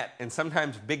actually met. And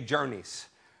sometimes big journeys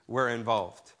were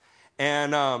involved.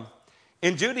 And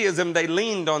in Judaism, they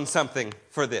leaned on something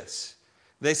for this.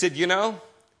 They said, you know,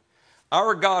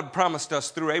 our God promised us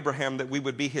through Abraham that we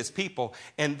would be his people.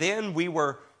 And then we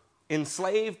were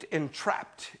enslaved and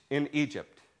trapped in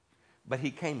Egypt. But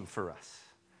he came for us.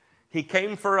 He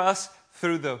came for us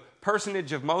through the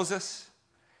personage of Moses,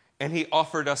 and he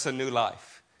offered us a new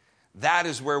life. That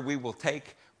is where we will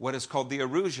take what is called the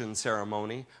erusion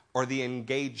ceremony or the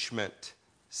engagement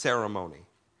ceremony.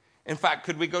 In fact,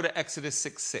 could we go to Exodus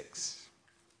 6:6?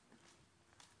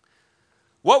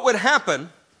 What would happen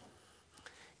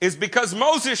is because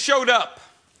Moses showed up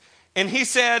and he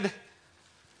said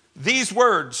these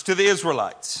words to the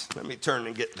Israelites. Let me turn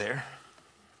and get there.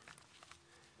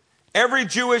 Every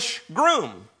Jewish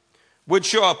groom would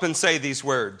show up and say these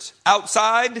words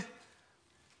outside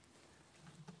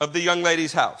of the young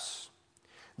lady's house.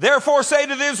 Therefore say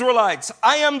to the Israelites,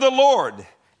 I am the Lord,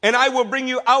 and I will bring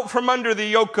you out from under the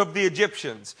yoke of the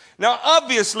Egyptians. Now,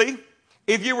 obviously,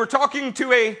 if you were talking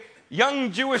to a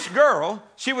young Jewish girl,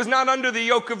 she was not under the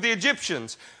yoke of the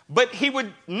Egyptians. But he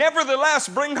would nevertheless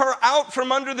bring her out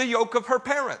from under the yoke of her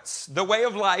parents, the way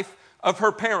of life of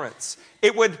her parents.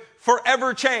 It would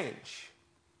forever change.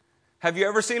 Have you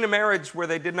ever seen a marriage where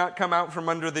they did not come out from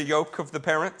under the yoke of the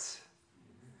parents?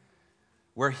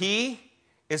 Where he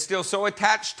is still so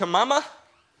attached to mama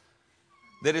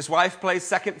that his wife plays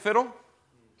second fiddle?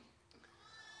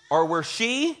 Or where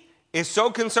she is so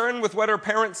concerned with what her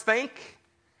parents think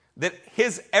that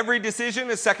his every decision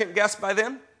is second guessed by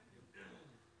them?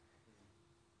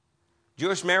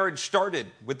 Jewish marriage started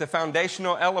with the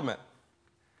foundational element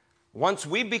Once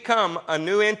we become a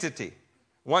new entity,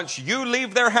 once you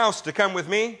leave their house to come with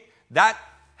me, that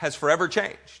has forever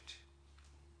changed.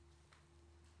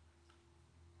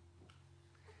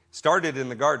 Started in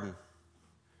the garden.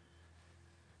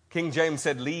 King James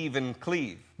said, leave and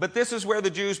cleave. But this is where the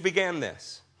Jews began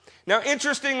this. Now,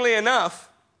 interestingly enough,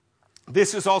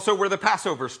 this is also where the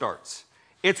Passover starts.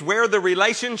 It's where the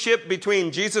relationship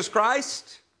between Jesus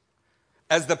Christ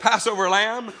as the Passover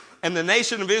lamb and the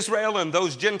nation of Israel and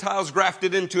those Gentiles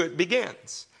grafted into it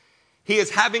begins. He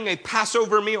is having a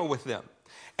Passover meal with them.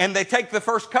 And they take the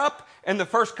first cup, and the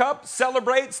first cup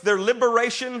celebrates their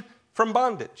liberation from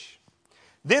bondage.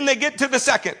 Then they get to the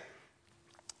second.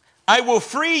 I will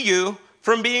free you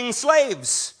from being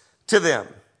slaves to them.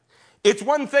 It's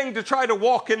one thing to try to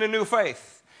walk in a new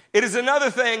faith. It is another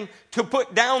thing to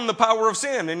put down the power of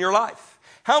sin in your life.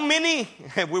 How many,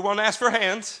 we won't ask for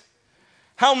hands,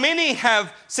 how many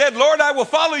have said, Lord, I will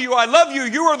follow you, I love you,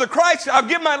 you are the Christ, I'll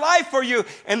give my life for you,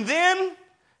 and then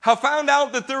have found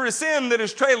out that there is sin that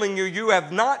is trailing you, you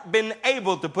have not been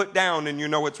able to put down, and you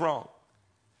know it's wrong.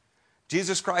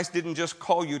 Jesus Christ didn't just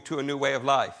call you to a new way of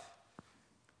life.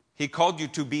 He called you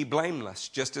to be blameless,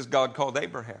 just as God called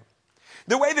Abraham.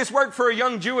 The way this worked for a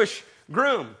young Jewish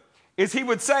groom is he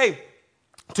would say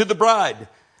to the bride,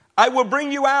 I will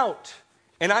bring you out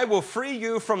and I will free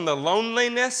you from the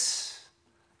loneliness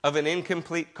of an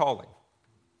incomplete calling.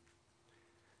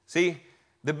 See,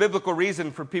 the biblical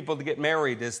reason for people to get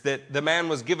married is that the man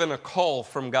was given a call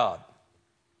from God.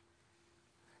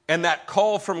 And that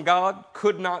call from God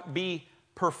could not be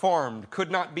performed,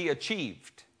 could not be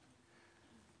achieved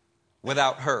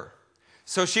without her.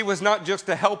 So she was not just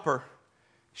a helper,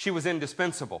 she was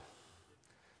indispensable.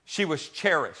 She was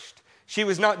cherished. She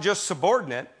was not just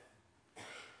subordinate,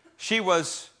 she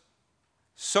was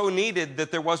so needed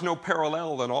that there was no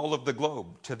parallel in all of the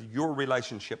globe to your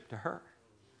relationship to her.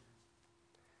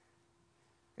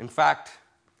 In fact,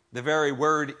 the very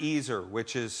word ezer,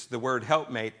 which is the word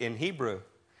helpmate in Hebrew,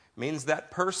 means that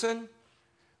person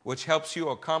which helps you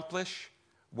accomplish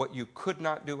what you could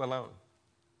not do alone.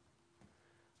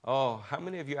 Oh, how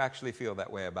many of you actually feel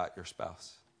that way about your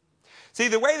spouse? See,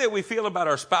 the way that we feel about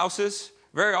our spouses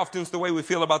very often is the way we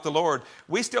feel about the Lord.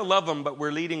 We still love them, but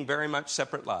we're leading very much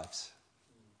separate lives.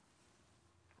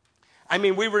 I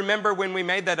mean, we remember when we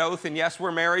made that oath, and yes,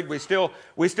 we're married. We still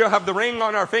have the ring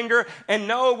on our finger. And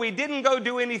no, we didn't go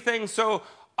do anything so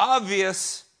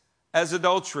obvious as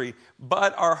adultery,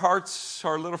 but our hearts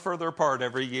are a little further apart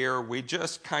every year. We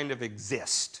just kind of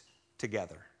exist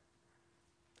together.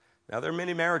 Now, there are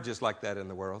many marriages like that in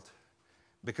the world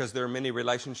because there are many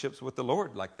relationships with the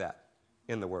Lord like that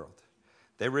in the world.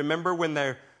 They remember when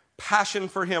their passion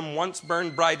for Him once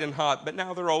burned bright and hot, but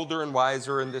now they're older and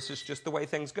wiser, and this is just the way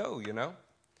things go, you know.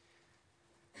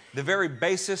 The very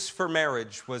basis for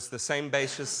marriage was the same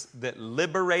basis that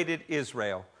liberated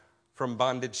Israel from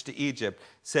bondage to Egypt.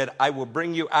 Said, I will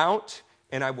bring you out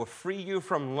and I will free you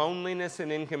from loneliness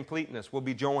and incompleteness. We'll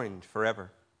be joined forever.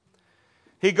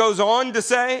 He goes on to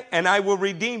say, and I will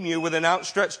redeem you with an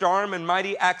outstretched arm and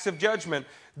mighty acts of judgment.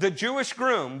 The Jewish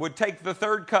groom would take the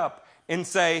third cup and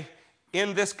say,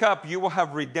 in this cup you will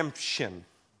have redemption.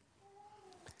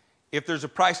 If there's a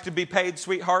price to be paid,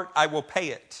 sweetheart, I will pay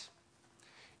it.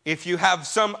 If you have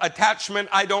some attachment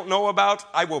I don't know about,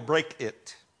 I will break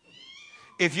it.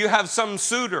 If you have some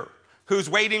suitor who's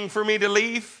waiting for me to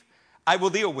leave, I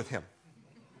will deal with him.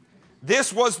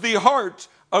 This was the heart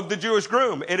of the Jewish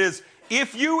groom. It is,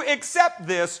 if you accept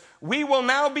this, we will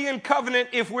now be in covenant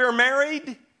if we're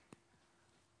married,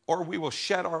 or we will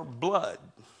shed our blood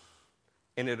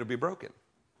and it'll be broken.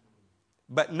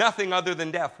 But nothing other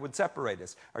than death would separate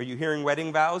us. Are you hearing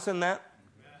wedding vows in that?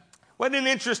 What an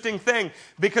interesting thing,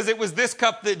 because it was this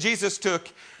cup that Jesus took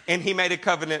and He made a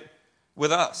covenant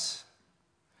with us.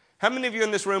 How many of you in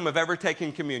this room have ever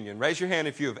taken communion? Raise your hand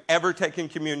if you have ever taken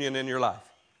communion in your life.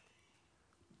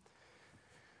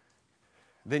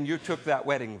 Then you took that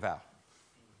wedding vow.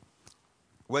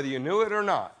 Whether you knew it or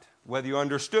not, whether you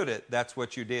understood it, that's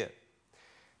what you did.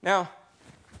 Now,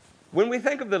 when we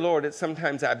think of the Lord, it's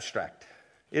sometimes abstract,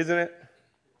 isn't it?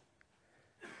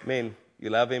 I mean,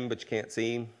 you love Him, but you can't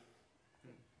see Him.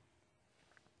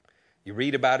 You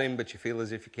read about Him, but you feel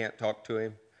as if you can't talk to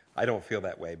Him. I don't feel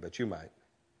that way, but you might.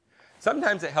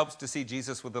 Sometimes it helps to see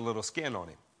Jesus with a little skin on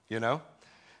Him, you know?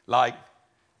 Like,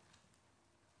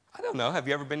 I don't know, have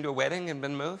you ever been to a wedding and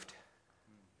been moved?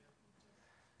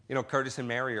 You know, Curtis and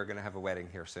Mary are going to have a wedding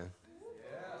here soon.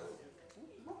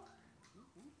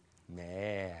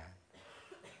 Man.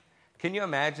 Can you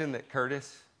imagine that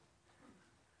Curtis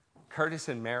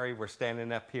and Mary were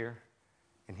standing up here,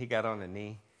 and he got on a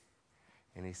knee,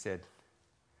 and he said,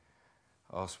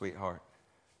 Oh, sweetheart,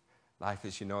 life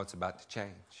as you know it's about to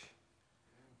change.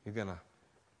 You're going to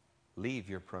leave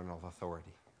your parental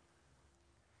authority.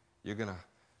 You're going to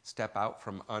step out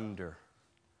from under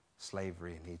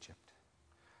slavery in Egypt.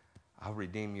 I'll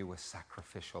redeem you with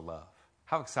sacrificial love.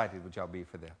 How excited would y'all be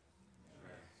for them?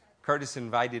 Curtis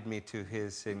invited me to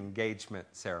his engagement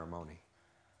ceremony,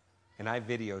 and I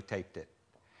videotaped it.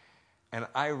 And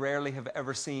I rarely have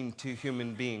ever seen two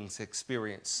human beings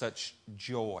experience such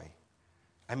joy.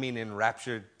 I mean,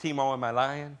 enraptured. Timo, am I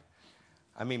lying?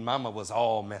 I mean, Mama was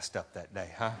all messed up that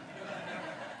day, huh?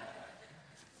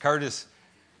 Curtis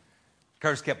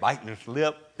kept biting his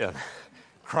lip and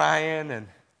crying. And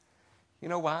you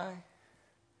know why?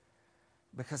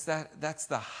 Because that's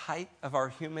the height of our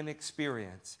human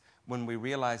experience when we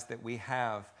realize that we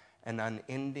have an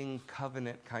unending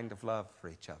covenant kind of love for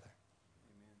each other.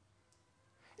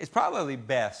 It's probably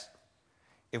best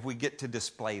if we get to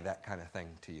display that kind of thing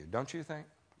to you, don't you think?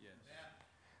 Yes.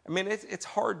 I mean, it's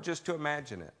hard just to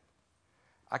imagine it.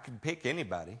 I could pick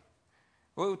anybody.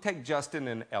 We'll take Justin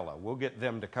and Ella. We'll get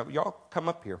them to come. Y'all come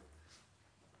up here.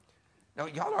 No,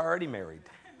 y'all are already married.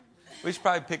 We should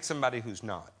probably pick somebody who's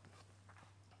not.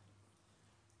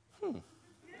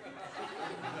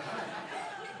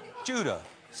 Judah,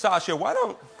 Sasha, why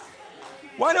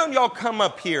don't y'all come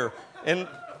up here? And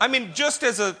I mean, just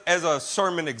as a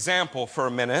sermon example for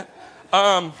a minute,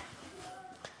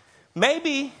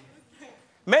 maybe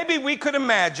we could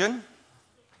imagine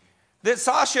that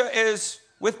Sasha is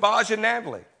with Baj and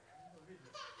Natalie.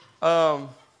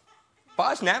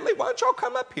 Baj, Natalie, why don't y'all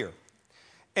come up here?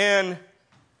 And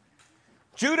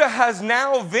Judah has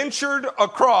now ventured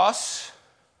across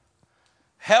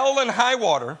hell and high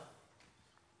water,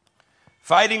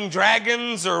 fighting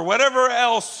dragons or whatever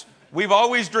else we've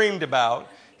always dreamed about.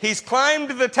 He's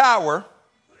climbed the tower.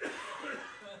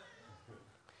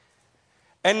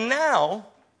 And now,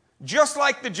 just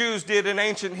like the Jews did in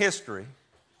ancient history,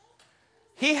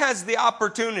 he has the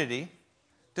opportunity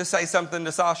to say something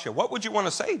to Sasha. What would you want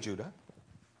to say, Judah?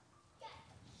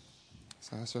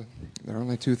 Sasha, there are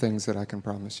only two things that I can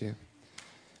promise you.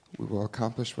 We will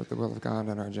accomplish what the will of God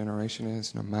in our generation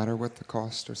is, no matter what the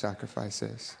cost or sacrifice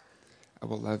is. I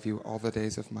will love you all the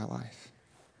days of my life.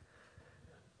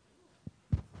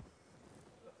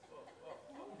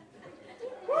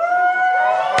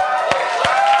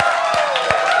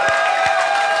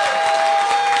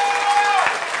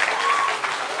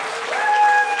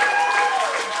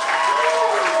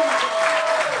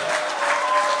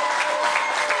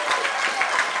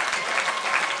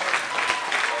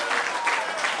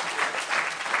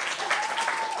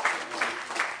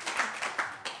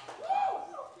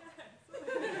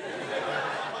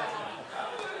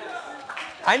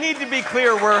 I need to be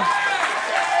clear.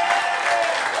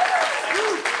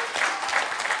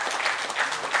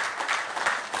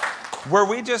 Were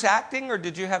we just acting, or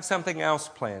did you have something else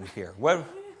planned here?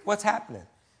 What's happening?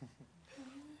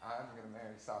 I'm going to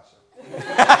marry Sasha.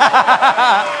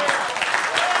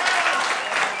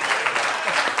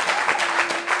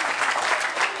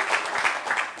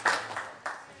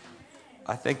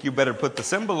 I think you better put the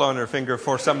symbol on her finger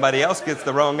before somebody else gets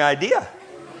the wrong idea.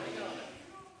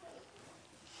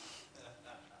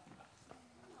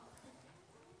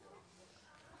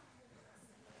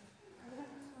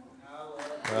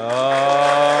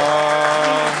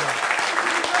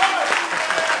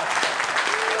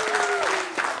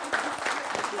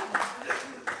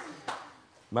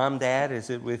 Mom, Dad, is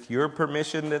it with your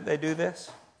permission that they do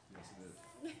this? Yes,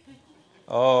 it is.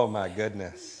 Oh, my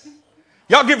goodness.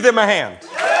 Y'all give them a hand.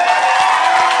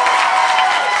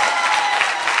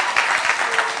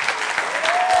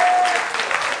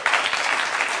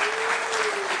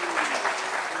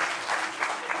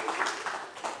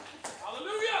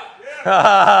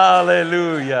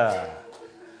 Hallelujah.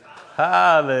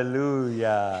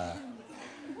 Hallelujah.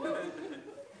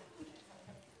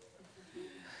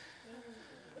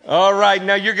 All right,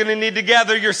 now you're going to need to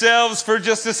gather yourselves for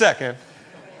just a second.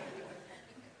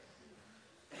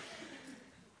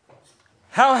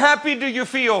 How happy do you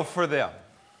feel for them?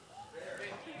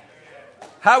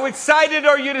 How excited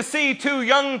are you to see two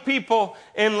young people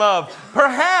in love?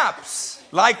 Perhaps,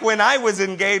 like when I was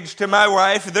engaged to my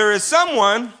wife, there is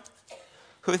someone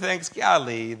who thinks,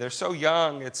 golly, they're so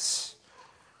young, it's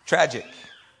tragic.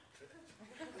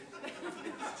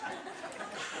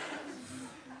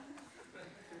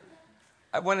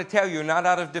 I want to tell you, not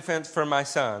out of defense for my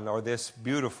son or this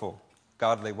beautiful,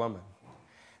 godly woman,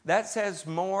 that says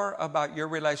more about your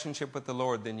relationship with the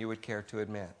Lord than you would care to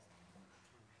admit.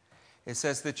 It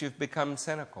says that you've become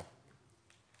cynical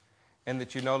and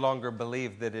that you no longer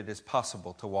believe that it is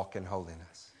possible to walk in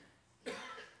holiness.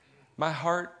 My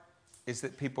heart is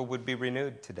that people would be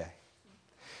renewed today.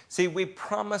 See, we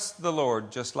promised the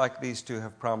Lord just like these two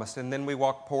have promised, and then we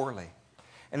walk poorly.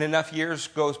 And enough years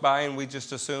goes by and we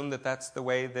just assume that that's the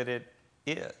way that it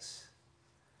is.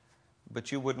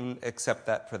 But you wouldn't accept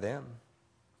that for them.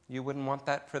 You wouldn't want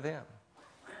that for them.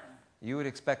 You would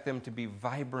expect them to be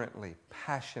vibrantly,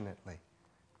 passionately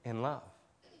in love.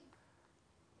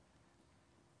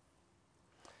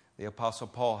 The Apostle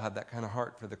Paul had that kind of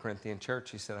heart for the Corinthian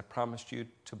church. He said, I promised you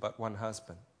to but one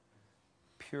husband,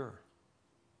 pure,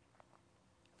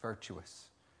 virtuous.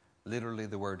 Literally,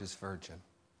 the word is virgin.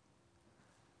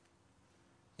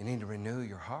 You need to renew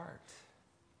your heart.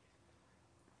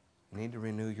 You need to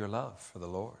renew your love for the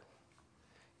Lord.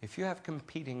 If you have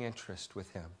competing interest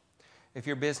with Him, if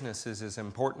your business is as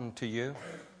important to you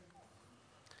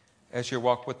as your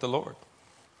walk with the Lord,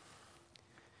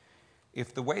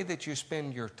 if the way that you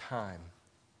spend your time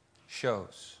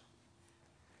shows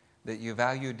that you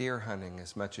value deer hunting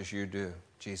as much as you do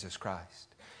Jesus Christ,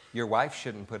 your wife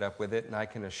shouldn't put up with it, and I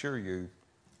can assure you,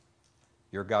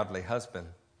 your godly husband,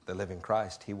 the living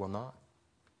Christ, he will not.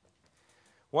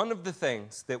 One of the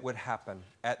things that would happen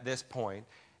at this point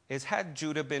is, had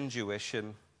Judah been Jewish,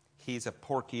 and he's a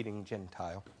pork-eating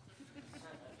Gentile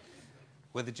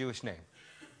with a Jewish name,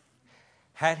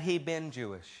 had he been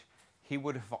Jewish, he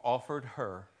would have offered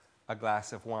her a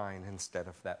glass of wine instead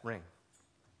of that ring.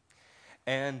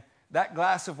 And that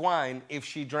glass of wine, if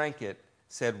she drank it,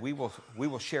 said, we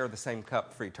will share the same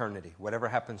cup for eternity. Whatever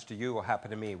happens to you will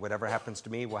happen to me. Whatever happens to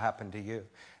me will happen to you.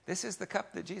 This is the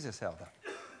cup that Jesus held up.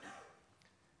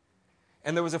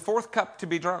 And there was a fourth cup to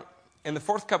be drunk. And the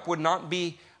fourth cup would not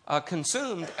be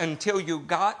consumed until you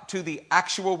got to the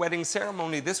actual wedding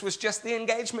ceremony. This was just the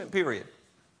engagement period,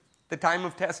 the time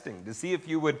of testing to see if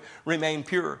you would remain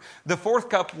pure. The fourth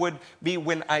cup would be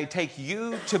when I take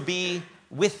you to be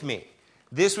with me.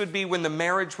 This would be when the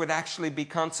marriage would actually be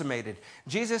consummated.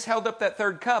 Jesus held up that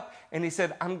third cup and he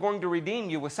said, I'm going to redeem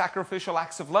you with sacrificial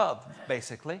acts of love,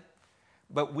 basically.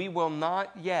 But we will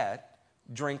not yet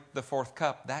drink the fourth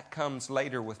cup. That comes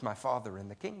later with my Father in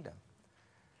the kingdom.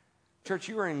 Church,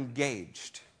 you are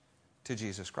engaged to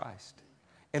Jesus Christ.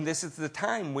 And this is the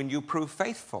time when you prove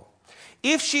faithful.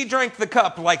 If she drank the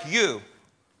cup like you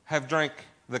have drank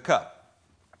the cup,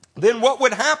 then what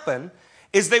would happen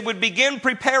is they would begin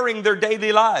preparing their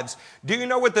daily lives. Do you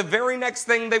know what the very next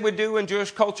thing they would do in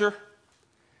Jewish culture?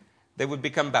 They would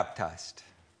become baptized.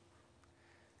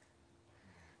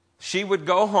 She would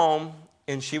go home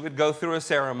and she would go through a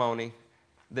ceremony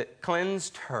that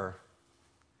cleansed her.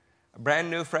 A brand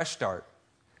new, fresh start,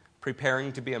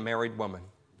 preparing to be a married woman.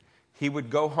 He would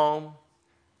go home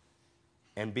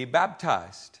and be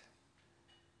baptized,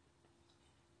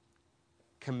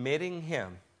 committing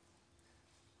him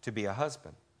to be a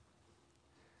husband.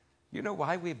 You know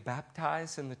why we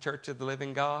baptize in the Church of the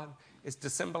Living God? It's to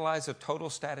symbolize a total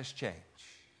status change.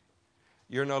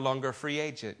 You're no longer a free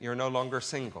agent. You're no longer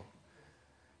single.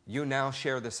 You now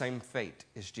share the same fate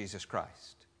as Jesus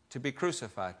Christ, to be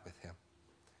crucified with him,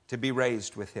 to be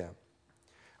raised with him.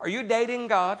 Are you dating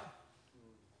God?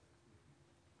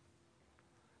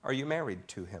 Are you married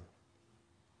to him?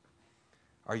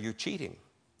 Are you cheating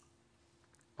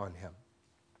on him?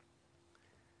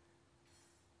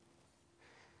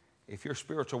 If your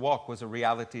spiritual walk was a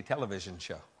reality television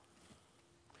show,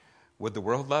 would the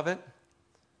world love it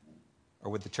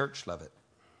or would the church love it?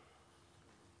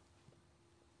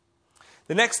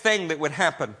 The next thing that would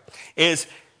happen is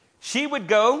she would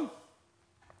go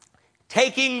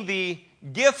taking the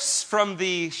gifts from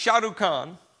the Shadu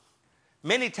Khan.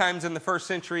 Many times in the first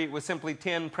century, it was simply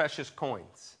 10 precious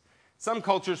coins. Some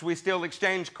cultures, we still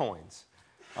exchange coins.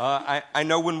 I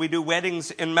know when we do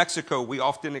weddings in Mexico, we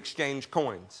often exchange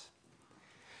coins.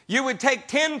 You would take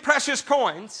 10 precious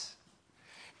coins,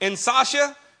 and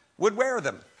Sasha would wear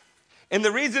them. And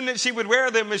the reason that she would wear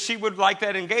them is she would, like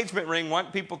that engagement ring,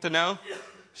 want people to know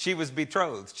she was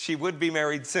betrothed. She would be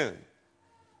married soon.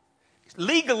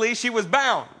 Legally, she was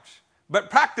bound, but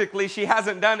practically, she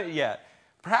hasn't done it yet.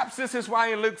 Perhaps this is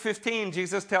why in Luke 15,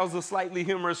 Jesus tells a slightly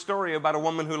humorous story about a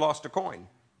woman who lost a coin.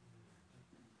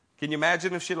 Can you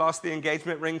imagine if she lost the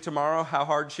engagement ring tomorrow, how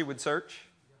hard she would search?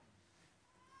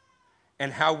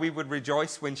 And how we would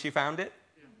rejoice when she found it?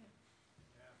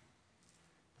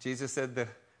 Jesus said the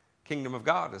kingdom of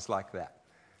God is like that.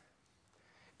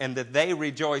 And that they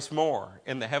rejoice more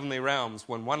in the heavenly realms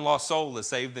when one lost soul is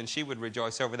saved than she would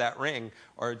rejoice over that ring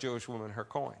or a Jewish woman her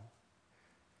coin.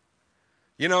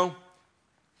 You know,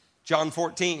 John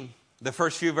 14, the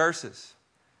first few verses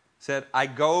said, I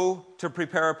go to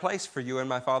prepare a place for you in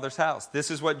my Father's house.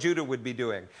 This is what Judah would be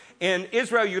doing. In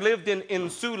Israel, you lived in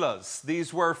insulas.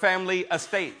 These were family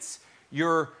estates.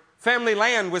 Your family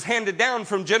land was handed down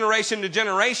from generation to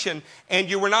generation, and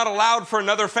you were not allowed for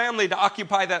another family to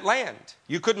occupy that land.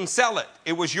 You couldn't sell it.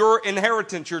 It was your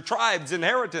inheritance, your tribe's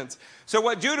inheritance. So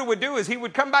what Judah would do is he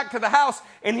would come back to the house,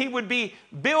 and he would be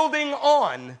building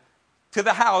on to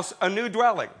the house a new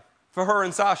dwelling for her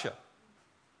and Sasha.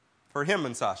 For him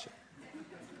and Sasha.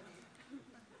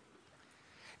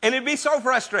 And it'd be so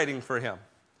frustrating for him.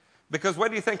 Because what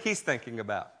do you think he's thinking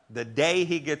about? The day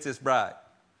he gets his bride.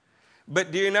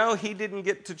 But do you know he didn't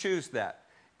get to choose that?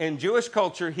 In Jewish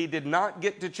culture, he did not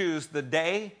get to choose the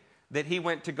day that he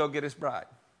went to go get his bride.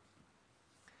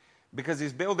 Because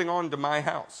he's building on to my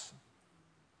house.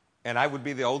 And I would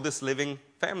be the oldest living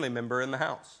family member in the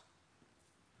house.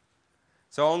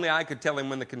 So only I could tell him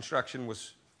when the construction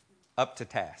was up to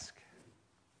task.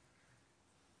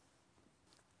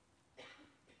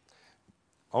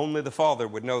 Only the Father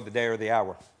would know the day or the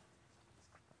hour.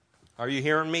 Are you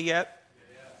hearing me yet?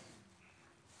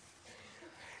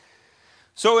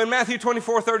 So in Matthew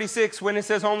 24:36, when it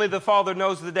says only the Father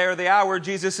knows the day or the hour,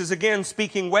 Jesus is again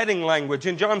speaking wedding language.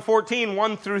 In John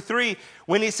 14:1-3,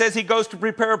 when he says he goes to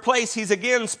prepare a place, he's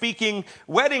again speaking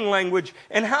wedding language.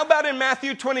 And how about in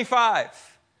Matthew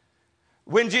 25?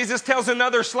 When Jesus tells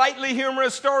another slightly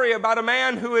humorous story about a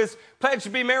man who is pledged to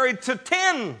be married to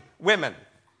 10 women.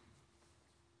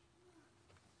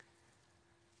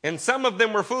 And some of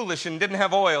them were foolish and didn't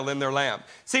have oil in their lamp.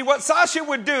 See, what Sasha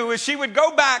would do is she would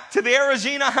go back to the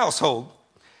Erigena household.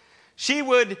 She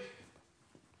would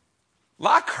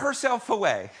lock herself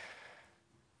away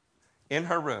in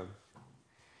her room.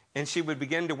 And she would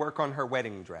begin to work on her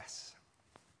wedding dress.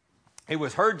 It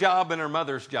was her job and her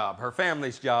mother's job, her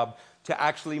family's job, to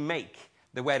actually make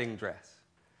the wedding dress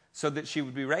so that she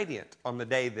would be radiant on the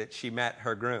day that she met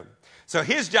her groom. So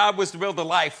his job was to build a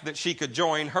life that she could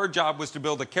join. Her job was to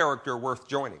build a character worth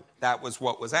joining. That was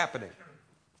what was happening.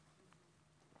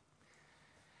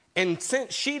 And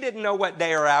since she didn't know what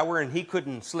day or hour, and he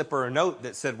couldn't slip her a note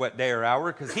that said what day or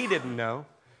hour because he didn't know,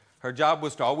 her job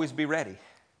was to always be ready.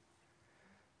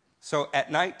 So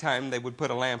at nighttime, they would put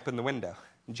a lamp in the window,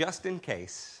 just in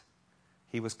case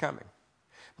he was coming.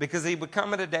 Because he would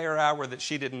come at a day or hour that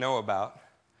she didn't know about.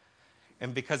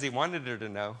 And because he wanted her to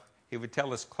know, he would tell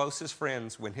his closest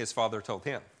friends when his father told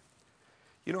him.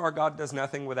 You know, our God does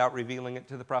nothing without revealing it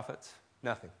to the prophets.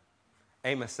 Nothing.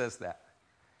 Amos says that.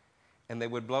 And they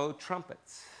would blow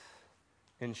trumpets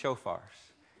and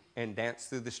shofars and dance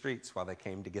through the streets while they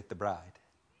came to get the bride.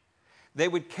 They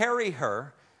would carry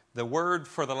her. The word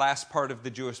for the last part of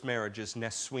the Jewish marriage is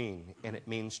nesuin, and it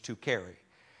means to carry.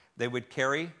 They would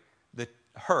carry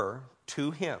her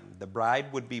to him. The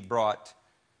bride would be brought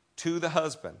to the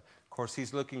husband. Of course,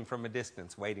 he's looking from a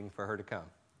distance, waiting for her to come.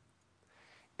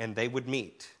 And they would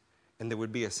meet, and there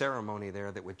would be a ceremony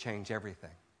there that would change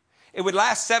everything. It would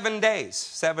last 7 days.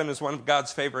 7 is one of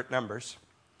God's favorite numbers.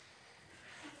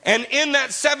 And in that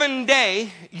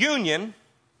 7-day union,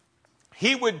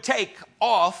 he would take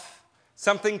off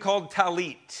something called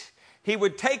talit. He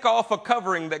would take off a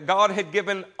covering that God had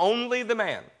given only the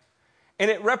man. And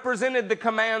it represented the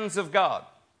commands of God.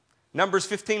 Numbers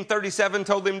 15:37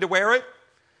 told him to wear it.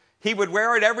 He would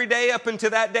wear it every day up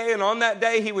until that day. And on that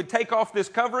day, he would take off this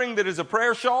covering that is a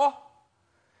prayer shawl.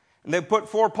 And they'd put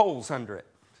 4 poles under it.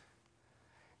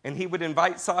 And he would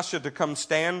invite Sasha to come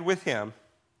stand with him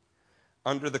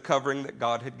under the covering that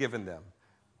God had given them,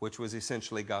 which was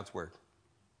essentially God's word.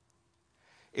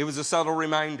 It was a subtle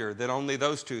reminder that only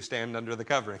those two stand under the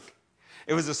covering.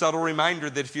 It was a subtle reminder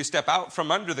that if you step out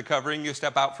from under the covering, you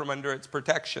step out from under its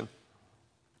protection.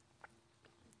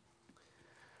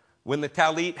 When the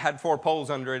talit had 4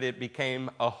 poles under it, it became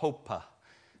a hopa.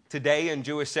 Today in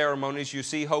Jewish ceremonies, you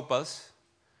see hopas.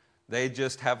 They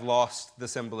just have lost the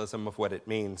symbolism of what it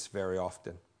means very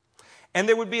often. And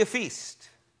there would be a feast.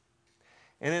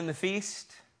 And in the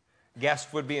feast,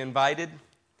 guests would be invited.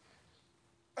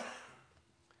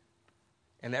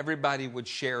 And everybody would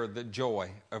share the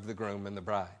joy of the groom and the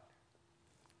bride.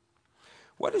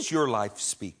 What does your life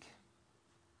speak?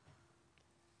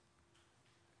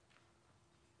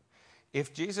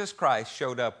 If Jesus Christ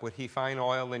showed up, would he find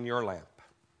oil in your lamp?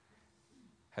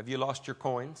 Have you lost your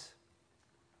coins?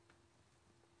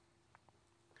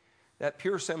 That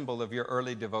pure symbol of your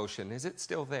early devotion, is it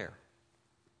still there?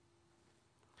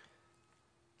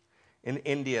 In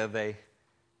India, they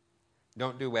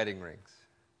don't do wedding rings.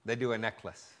 They do a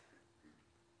necklace.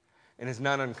 And it's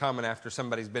not uncommon after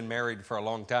somebody's been married for a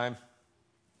long time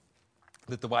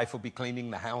that the wife will be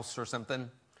cleaning the house or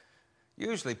something.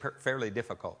 Usually fairly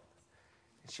difficult.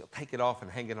 And she'll take it off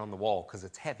and hang it on the wall because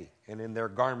it's heavy. And in their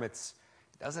garments,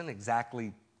 it doesn't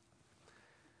exactly,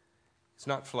 it's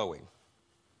not flowing.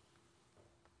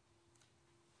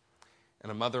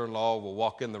 And a mother-in-law will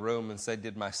walk in the room and say,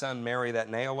 did my son marry that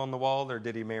nail on the wall or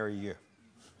did he marry you?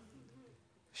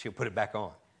 She'll put it back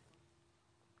on.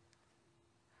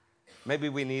 Maybe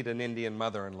we need an Indian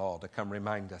mother-in-law to come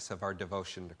remind us of our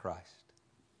devotion to Christ.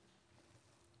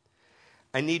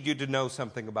 I need you to know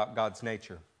something about God's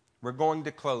nature. We're going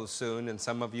to close soon, and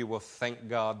some of you will thank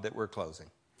God that we're closing.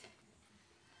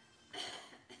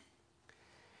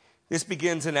 This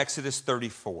begins in Exodus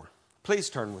 34. Please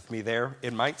turn with me there.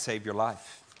 It might save your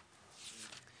life.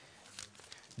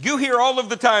 You hear all of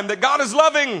the time that God is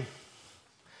loving.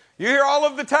 You hear all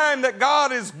of the time that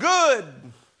God is good.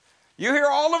 You hear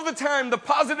all of the time the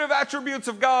positive attributes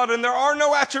of God, and there are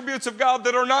no attributes of God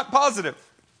that are not positive.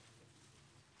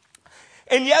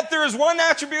 And yet there is one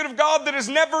attribute of God that is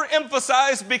never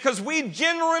emphasized because we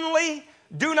genuinely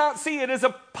do not see it as a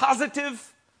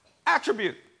positive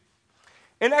attribute.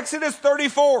 In Exodus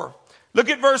 34, look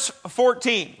at verse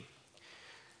 14.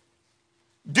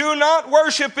 Do not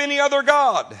worship any other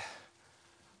God.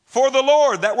 For the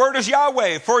Lord, that word is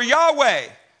Yahweh. For Yahweh,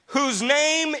 whose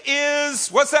name is,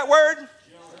 what's that word?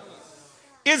 Jealous.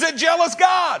 Is a jealous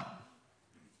God.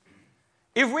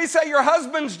 If we say your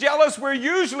husband's jealous, we're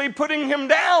usually putting him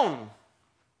down.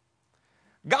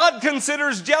 God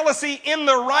considers jealousy in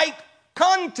the right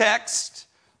context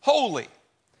holy.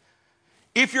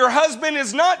 If your husband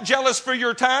is not jealous for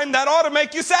your time, that ought to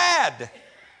make you sad.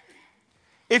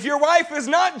 If your wife is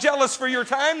not jealous for your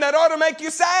time, that ought to make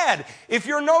you sad. If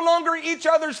you're no longer each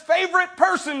other's favorite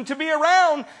person to be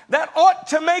around, that ought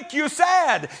to make you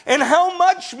sad. And how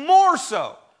much more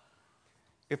so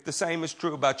if the same is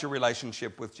true about your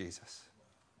relationship with Jesus.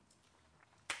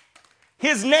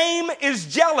 His name is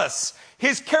jealous.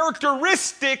 His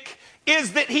characteristic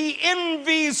is that he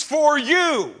envies for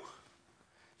you.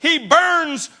 He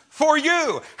burns for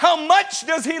you. How much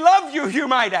does he love you, you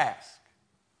might ask?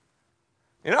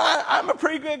 You know, I'm a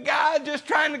pretty good guy just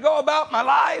trying to go about my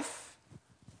life.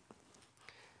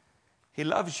 He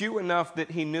loves you enough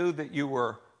that he knew that you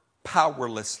were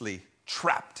powerlessly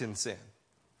trapped in sin.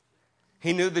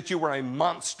 He knew that you were a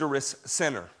monstrous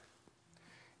sinner.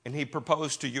 And he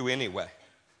proposed to you anyway,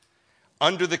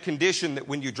 under the condition that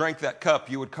when you drank that cup,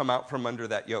 you would come out from under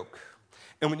that yoke.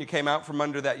 And when you came out from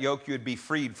under that yoke, you would be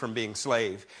freed from being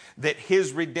slave. That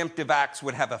his redemptive acts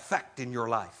would have effect in your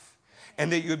life.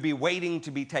 And that you'd be waiting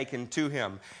to be taken to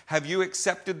him. Have you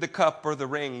accepted the cup or the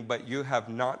ring, but you have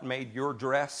not made your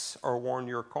dress or worn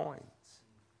your coins?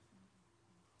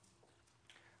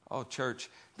 Oh, church,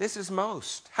 this is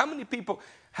most. How many people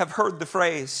have heard the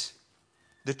phrase,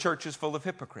 the church is full of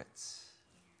hypocrites?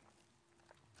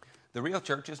 The real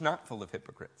church is not full of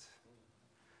hypocrites.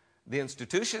 The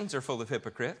institutions are full of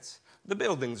hypocrites. The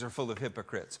buildings are full of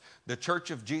hypocrites. The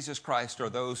church of Jesus Christ are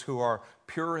those who are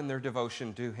pure in their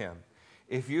devotion to him.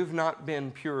 If you've not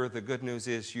been pure, the good news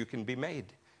is you can be made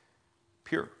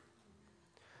pure.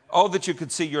 Oh, that you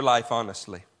could see your life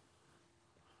honestly.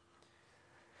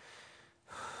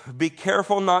 Be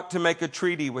careful not to make a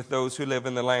treaty with those who live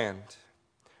in the land.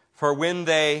 For when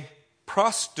they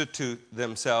prostitute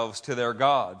themselves to their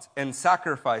gods and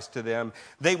sacrifice to them,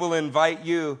 they will invite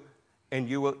you and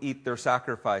you will eat their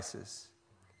sacrifices.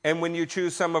 And when you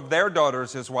choose some of their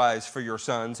daughters as wives for your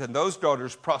sons, and those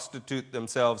daughters prostitute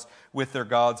themselves with their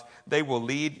gods, they will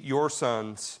lead your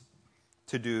sons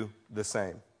to do the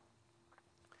same.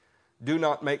 Do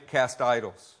not make cast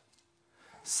idols.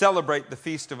 Celebrate the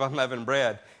Feast of Unleavened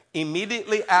Bread.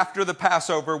 Immediately after the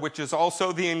Passover, which is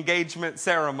also the engagement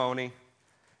ceremony,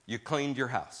 you cleaned your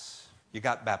house. You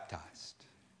got baptized.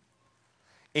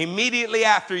 Immediately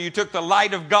after, you took the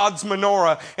light of God's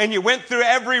menorah and you went through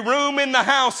every room in the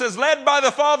house as led by the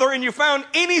Father, and you found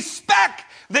any speck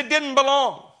that didn't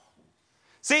belong.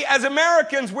 See, as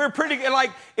Americans, we're pretty good.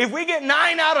 Like, if we get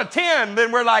 9 out of 10,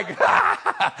 then we're like,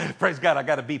 praise God, I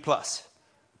got a B+.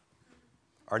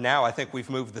 Or now I think we've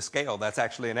moved the scale. That's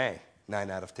actually an A,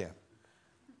 9 out of 10.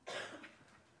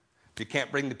 If you can't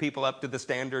bring the people up to the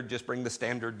standard, just bring the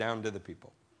standard down to the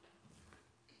people.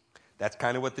 That's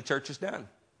kind of what the church has done.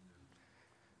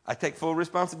 I take full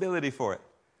responsibility for it.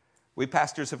 We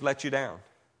pastors have let you down.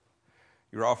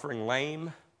 You're offering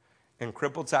lame and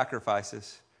crippled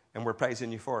sacrifices, and we're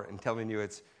praising you for it and telling you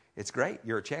it's great.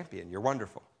 You're a champion. You're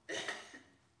wonderful.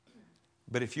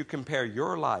 But if you compare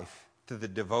your life to the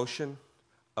devotion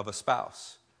of a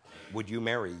spouse, would you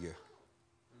marry you?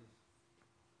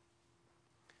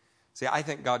 See, I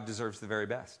think God deserves the very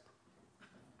best.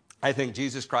 I think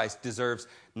Jesus Christ deserves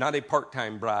not a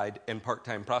part-time bride and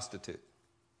part-time prostitute.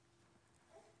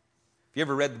 If you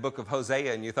ever read the book of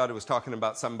Hosea and you thought it was talking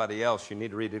about somebody else, you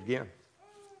need to read it again.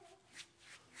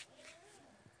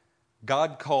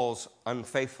 God calls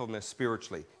unfaithfulness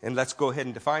spiritually. And let's go ahead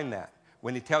and define that.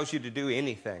 When he tells you to do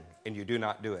anything and you do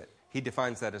not do it, he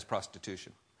defines that as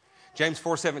prostitution. James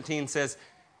 4:17 says,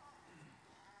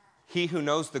 he who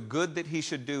knows the good that he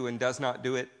should do and does not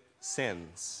do it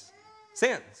sins.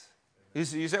 Sins.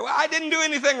 You say, well, I didn't do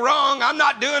anything wrong. I'm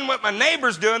not doing what my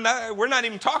neighbor's doing. We're not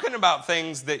even talking about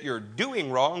things that you're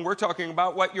doing wrong. We're talking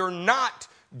about what you're not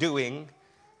doing.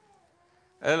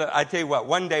 I tell you what,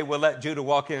 one day we'll let Judah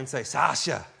walk in and say,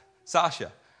 Sasha,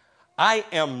 I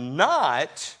am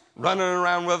not running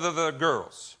around with other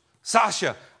girls.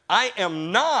 Sasha, I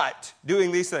am not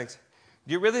doing these things.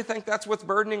 Do you really think that's what's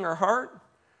burdening her heart?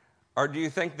 Or do you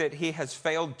think that he has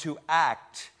failed to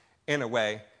act in a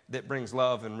way that brings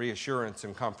love and reassurance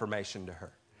and confirmation to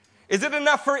her? Is it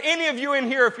enough for any of you in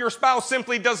here if your spouse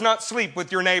simply does not sleep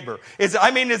with your neighbor? You're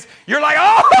like,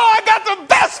 oh, I got the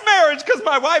best marriage because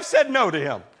my wife said no to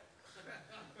him.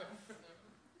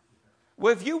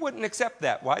 Well, if you wouldn't accept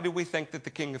that, why do we think that the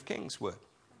King of Kings would?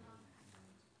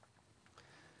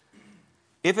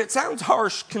 If it sounds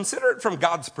harsh, consider it from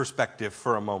God's perspective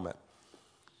for a moment.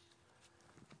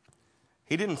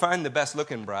 He didn't find the best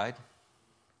looking bride.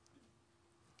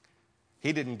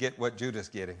 He didn't get what Judah's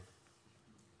getting.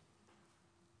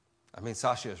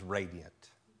 Sasha is radiant.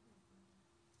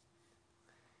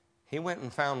 He went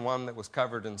and found one that was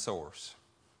covered in sores.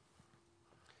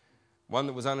 One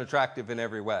that was unattractive in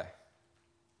every way.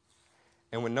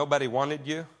 And when nobody wanted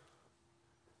you,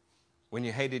 when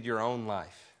you hated your own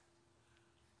life,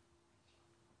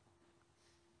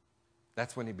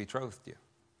 that's when he betrothed you.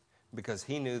 Because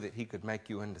he knew that he could make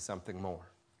you into something more.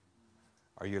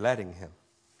 Are you letting him?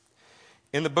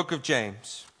 In the book of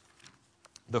James,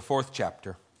 the 4th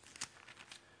chapter,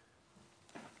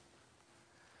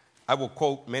 I will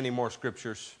quote many more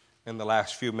scriptures in the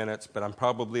last few minutes, but I'm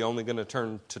probably only going to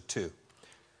turn to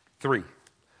 3.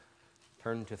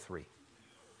 Turn to 3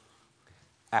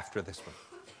 after this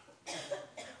one.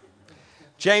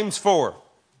 James 4,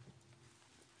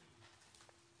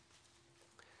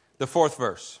 the 4th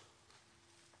verse.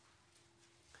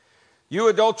 You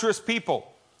adulterous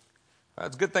people.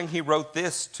 It's a good thing he wrote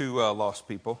this to lost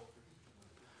people.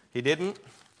 He didn't?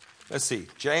 Let's see.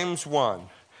 James 1.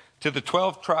 To the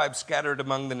 12 tribes scattered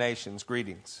among the nations,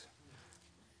 greetings.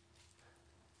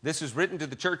 This is written to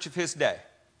the church of his day.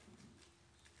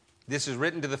 This is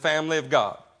written to the family of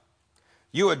God.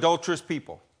 You adulterous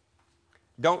people.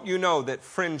 Don't you know that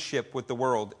friendship with the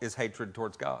world is hatred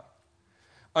towards God?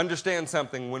 Understand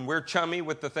something. When we're chummy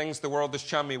with the things the world is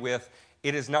chummy with,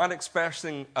 it is not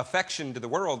expressing affection to the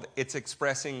world. It's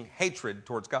expressing hatred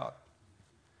towards God.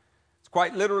 It's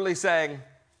quite literally saying,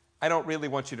 I don't really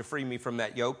want you to free me from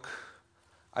that yoke.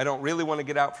 I don't really want to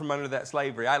get out from under that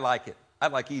slavery. I like it. I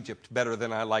like Egypt better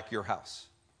than I like your house.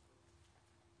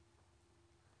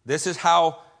 This is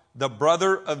how the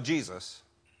brother of Jesus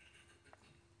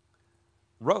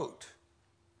wrote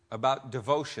about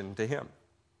devotion to him.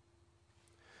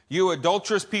 You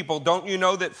adulterous people, don't you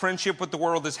know that friendship with the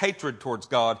world is hatred towards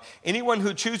God? Anyone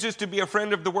who chooses to be a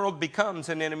friend of the world becomes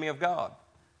an enemy of God.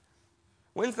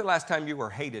 When's the last time you were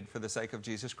hated for the sake of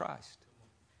Jesus Christ?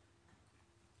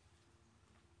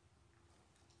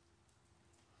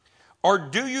 Or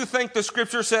do you think the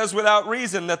scripture says without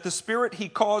reason that the Spirit he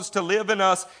caused to live in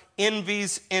us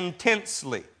envies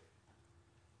intensely?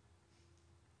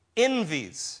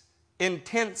 Envies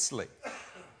intensely.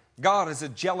 God is a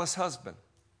jealous husband.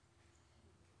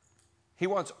 He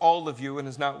wants all of you and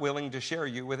is not willing to share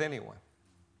you with anyone.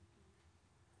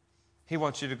 He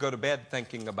wants you to go to bed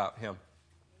thinking about him.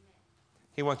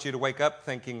 He wants you to wake up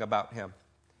thinking about him.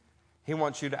 He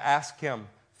wants you to ask him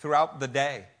throughout the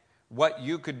day what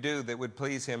you could do that would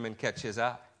please him and catch his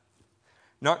eye.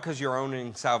 Not because you're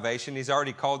owning salvation. He's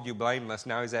already called you blameless.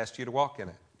 Now he's asked you to walk in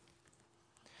it.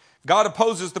 God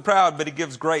opposes the proud, but he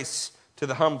gives grace to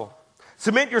the humble.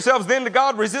 Submit yourselves then to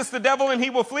God. Resist the devil and he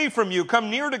will flee from you. Come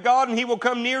near to God and he will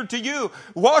come near to you.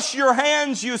 Wash your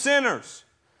hands, you sinners.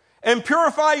 And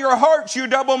purify your hearts, you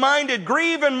double-minded.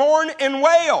 Grieve and mourn and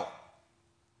wail.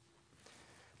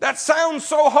 That sounds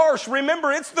so harsh.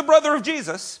 Remember, it's the brother of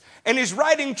Jesus, and he's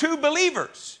writing to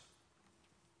believers.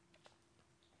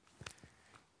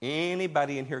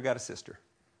 Anybody in here got a sister?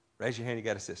 Raise your hand, you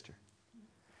got a sister.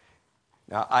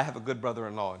 Now, I have a good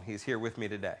brother-in-law, and he's here with me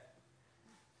today.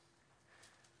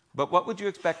 But what would you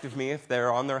expect of me if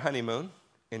they're on their honeymoon,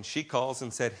 and she calls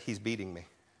and said, he's beating me?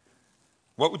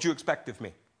 What would you expect of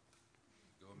me?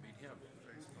 Go meet him.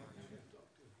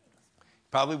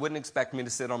 Probably wouldn't expect me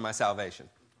to sit on my salvation.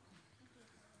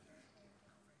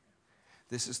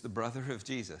 This is the brother of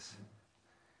Jesus,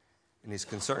 and he's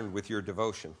concerned with your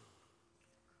devotion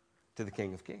to the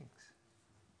King of Kings.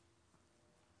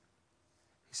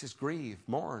 He says, grieve,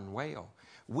 mourn, wail.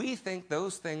 We think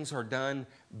those things are done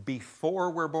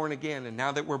before we're born again, and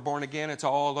now that we're born again, it's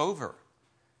all over.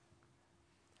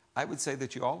 I would say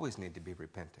that you always need to be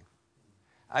repenting.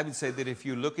 I would say that if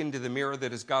you look into the mirror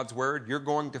that is God's Word, you're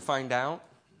going to find out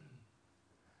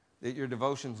that your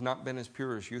devotion's not been as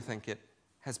pure as you think it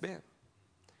has been.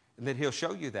 And that He'll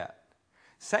show you that.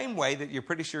 Same way that you're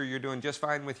pretty sure you're doing just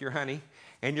fine with your honey,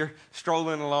 and you're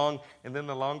strolling along, and then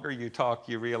the longer you talk,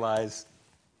 you realize,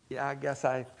 yeah, I guess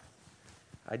I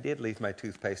did leave my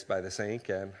toothpaste by the sink,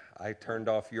 and I turned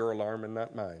off your alarm and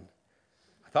not mine.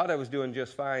 I thought I was doing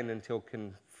just fine until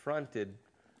confronted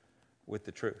with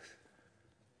the truth.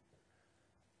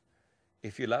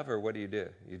 If you love her, what do?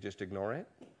 You just ignore it?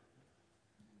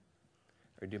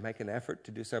 Or do you make an effort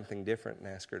to do something different and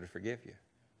ask her to forgive you?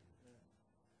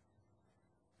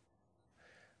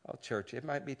 Oh, church, it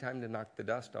might be time to knock the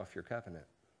dust off your covenant.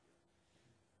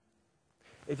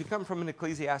 If you come from an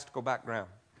ecclesiastical background,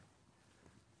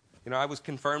 I was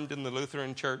confirmed in the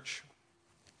Lutheran Church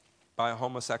by a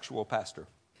homosexual pastor.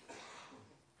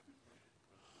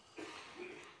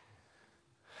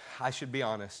 I should be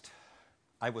honest.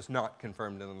 I was not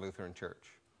confirmed in the Lutheran Church.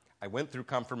 I went through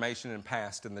confirmation and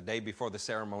passed, and the day before the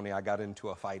ceremony, I got into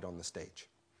a fight on the stage.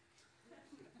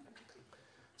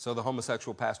 So the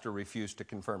homosexual pastor refused to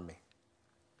confirm me.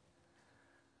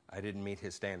 I didn't meet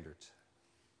his standards.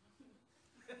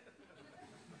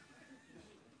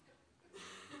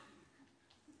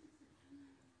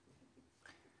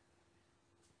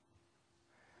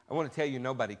 I want to tell you,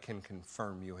 nobody can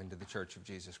confirm you into the Church of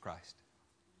Jesus Christ.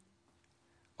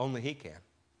 Only He can.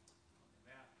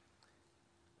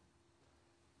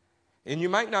 And you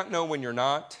might not know when you're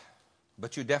not,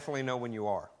 but you definitely know when you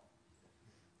are.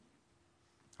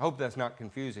 I hope that's not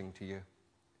confusing to you.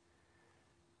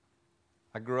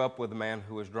 I grew up with a man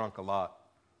who was drunk a lot.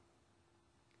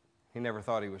 He never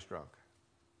thought he was drunk.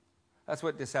 That's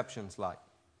what deception's like.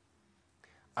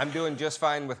 I'm doing just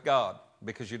fine with God,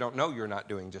 because you don't know you're not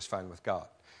doing just fine with God.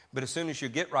 But as soon as you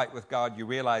get right with God, you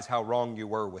realize how wrong you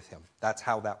were with Him. That's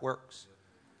how that works.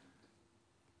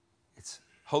 It's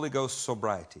Holy Ghost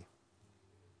sobriety.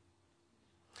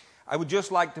 I would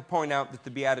just like to point out that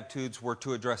the Beatitudes were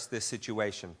to address this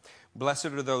situation. Blessed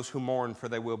are those who mourn, for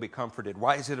they will be comforted.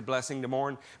 Why is it a blessing to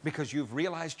mourn? Because you've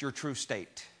realized your true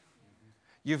state.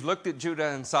 You've looked at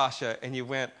Judah and Sasha and you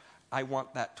went, I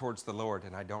want that towards the Lord,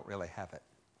 and I don't really have it.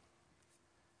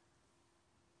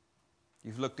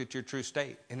 You've looked at your true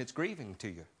state, and it's grieving to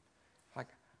you. Like,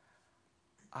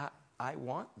 I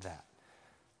want that.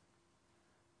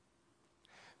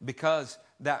 Because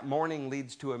that mourning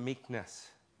leads to a meekness.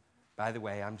 By the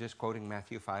way, I'm just quoting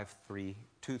Matthew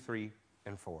 2, 3,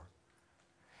 and 4.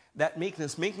 That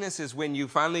meekness is when you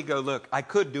finally go, look, I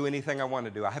could do anything I want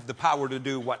to do. I have the power to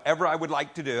do whatever I would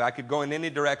like to do. I could go in any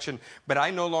direction, but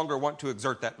I no longer want to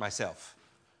exert that myself.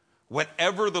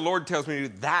 Whatever the Lord tells me to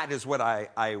do, that is what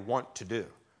I want to do.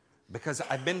 Because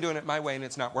I've been doing it my way and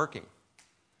it's not working.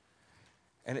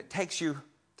 And it takes you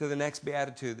to the next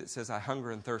beatitude that says, I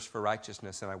hunger and thirst for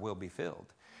righteousness and I will be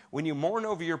filled. When you mourn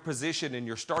over your position and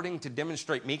you're starting to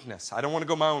demonstrate meekness, I don't want to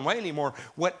go my own way anymore.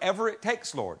 Whatever it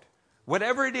takes, Lord,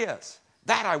 whatever it is,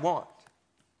 that I want.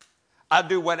 I'll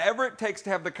do whatever it takes to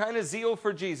have the kind of zeal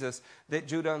for Jesus that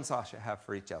Judah and Sasha have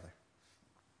for each other.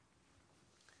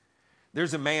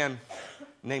 There's a man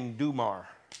named Dumar.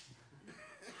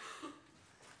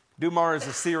 Dumar is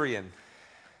a Syrian,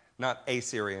 not a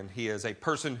Syrian. He is a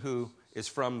person who is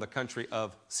from the country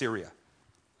of Syria.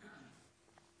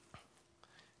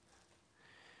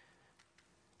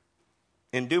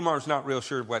 And Dumar's not real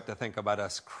sure what to think about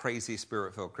us crazy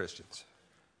Spirit-filled Christians.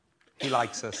 He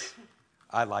likes us.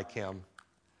 I like him.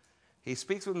 He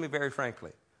speaks with me very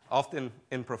frankly, often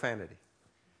in profanity.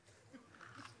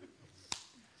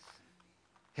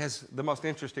 He has the most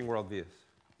interesting worldviews.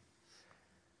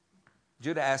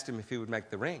 Judah asked him if he would make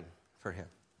the ring for him.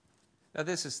 Now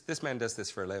this man does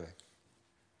this for a living.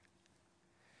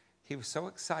 He was so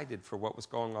excited for what was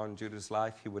going on in Judah's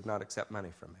life, he would not accept money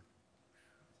from him.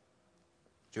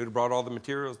 Judah brought all the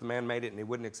materials, the man made it, and he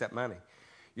wouldn't accept money.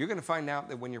 You're going to find out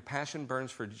that when your passion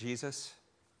burns for Jesus,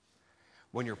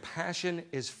 when your passion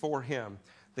is for Him,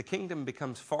 the kingdom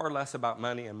becomes far less about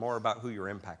money and more about who you're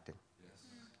impacting.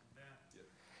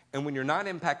 And when you're not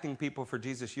impacting people for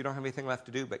Jesus, you don't have anything left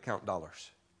to do but count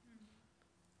dollars.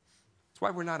 That's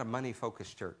why we're not a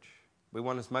money-focused church. We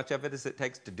want as much of it as it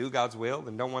takes to do God's will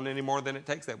and don't want any more than it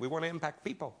takes that. We want to impact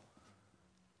people.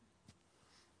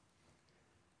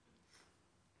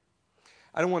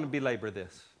 I don't want to belabor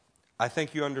this. I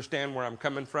think you understand where I'm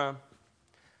coming from.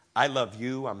 I love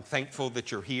you. I'm thankful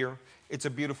that you're here. It's a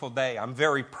beautiful day. I'm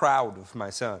very proud of my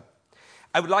son.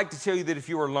 I would like to tell you that if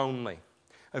you are lonely,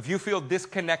 if you feel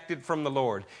disconnected from the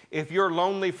Lord, if you're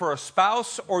lonely for a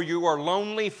spouse or you are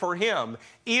lonely for Him,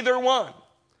 either one,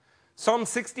 Psalm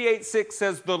 68:6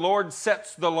 says, the Lord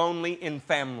sets the lonely in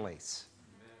families.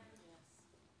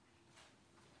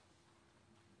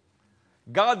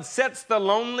 God sets the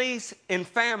lonely in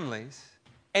families,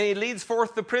 and He leads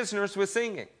forth the prisoners with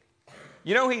singing.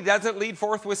 You know, He doesn't lead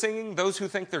forth with singing those who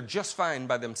think they're just fine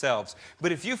by themselves.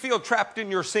 But if you feel trapped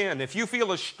in your sin, if you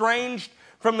feel estranged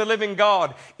from the living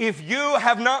God, if you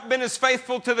have not been as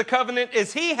faithful to the covenant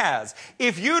as He has,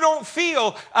 if you don't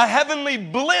feel a heavenly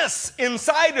bliss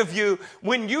inside of you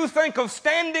when you think of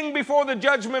standing before the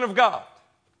judgment of God,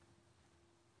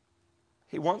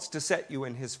 He wants to set you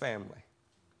in His family.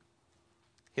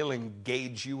 He'll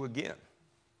engage you again.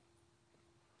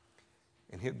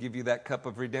 And He'll give you that cup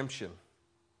of redemption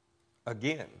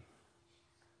again.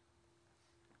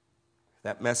 If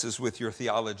that messes with your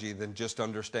theology, then just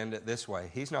understand it this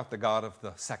way. He's not the God of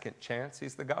the second chance.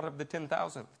 He's the God of the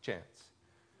 10,000th chance.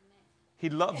 He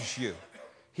loves you.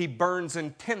 He burns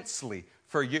intensely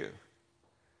for you.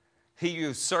 He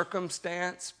used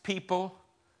circumstance, people.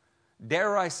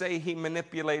 Dare I say He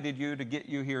manipulated you to get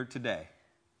you here today?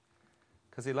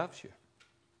 Because He loves you.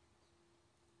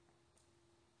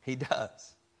 He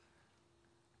does.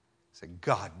 Say,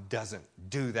 God doesn't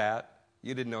do that.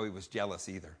 You didn't know He was jealous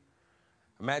either.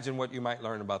 Imagine what you might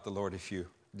learn about the Lord if you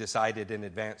decided in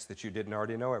advance that you didn't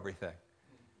already know everything.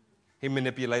 He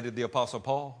manipulated the Apostle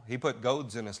Paul. He put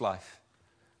goads in his life.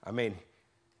 I mean,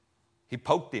 he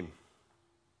poked him,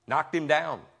 knocked him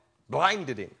down,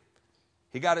 blinded him.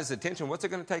 He got his attention. What's it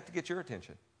going to take to get your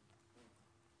attention?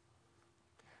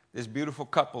 This beautiful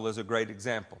couple is a great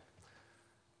example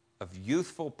of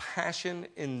youthful passion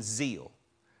and zeal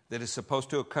that is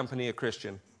supposed to accompany a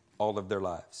Christian all of their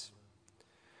lives.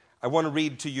 I want to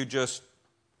read to you just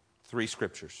 3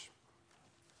 scriptures.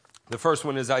 The first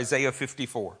one is Isaiah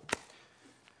 54.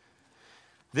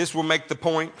 This will make the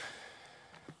point.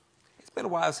 It's been a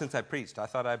while since I preached. I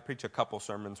thought I'd preach a couple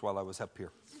sermons while I was up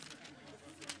here.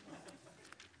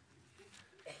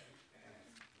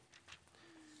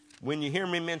 When you hear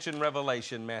me mention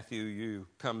Revelation, Matthew, you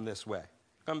come this way.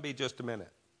 It's going to be just a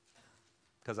minute,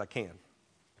 because I can.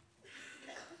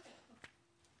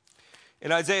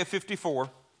 In Isaiah 54,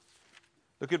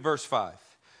 look at verse 5.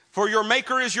 For your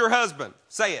maker is your husband.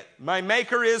 Say it. My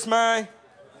maker is my...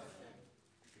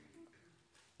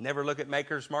 Never look at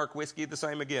Maker's Mark whiskey the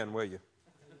same again, will you?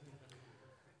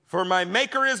 For my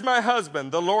maker is my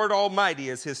husband. The Lord Almighty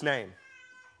is His name.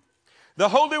 The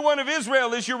Holy One of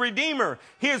Israel is your Redeemer.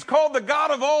 He is called the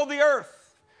God of all the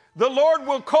earth. The Lord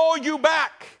will call you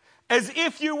back as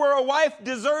if you were a wife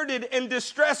deserted and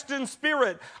distressed in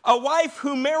spirit, a wife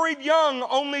who married young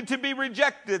only to be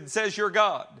rejected, says your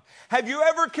God. Have you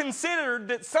ever considered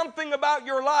that something about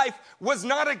your life was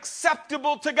not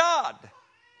acceptable to God?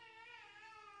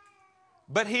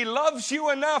 But He loves you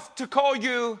enough to call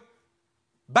you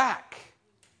back.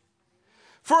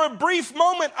 For a brief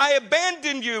moment I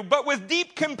abandoned you, but with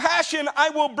deep compassion I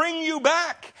will bring you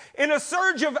back. In a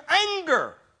surge of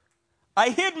anger, I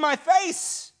hid my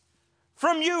face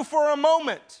from you for a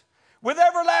moment. With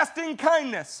everlasting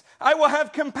kindness, I will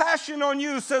have compassion on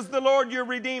you, says the Lord your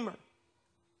Redeemer.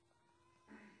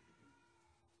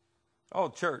 Oh,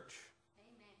 church.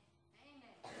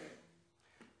 Amen.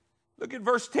 Look at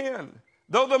verse 10.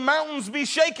 Though the mountains be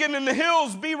shaken and the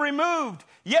hills be removed,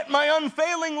 yet my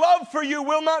unfailing love for you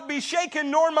will not be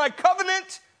shaken, nor my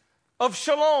covenant of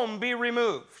shalom be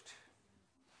removed.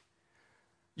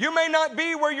 You may not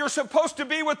be where you're supposed to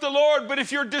be with the Lord, but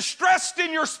if you're distressed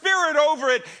in your spirit over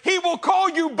it, He will call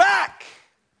you back.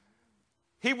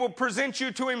 He will present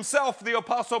you to Himself, the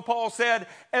Apostle Paul said,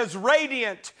 as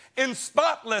radiant and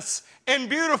spotless and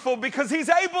beautiful, because He's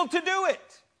able to do it.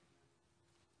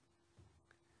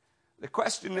 The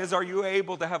question is, are you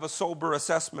able to have a sober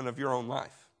assessment of your own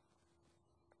life?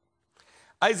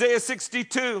 Isaiah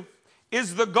 62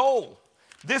 is the goal.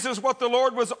 This is what the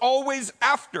Lord was always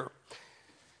after.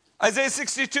 Isaiah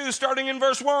 62, starting in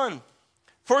verse 1.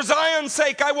 For Zion's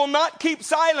sake, I will not keep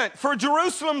silent. For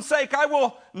Jerusalem's sake, I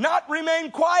will not remain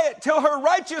quiet till her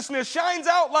righteousness shines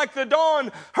out like the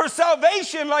dawn, her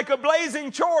salvation like a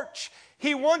blazing torch.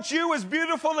 He wants you as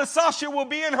beautiful as Sasha will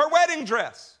be in her wedding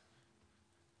dress.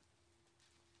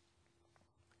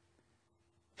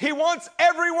 He wants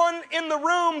everyone in the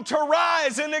room to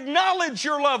rise and acknowledge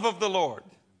your love of the Lord.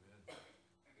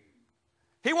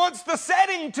 He wants the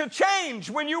setting to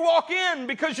change when you walk in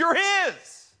because you're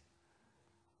His.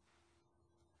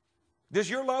 Does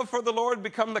your love for the Lord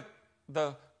become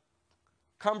the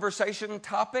conversation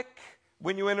topic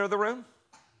when you enter the room?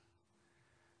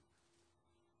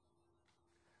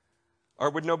 Or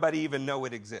would nobody even know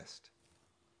it exists?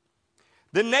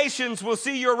 The nations will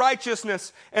see your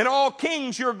righteousness, and all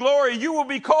kings your glory. You will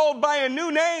be called by a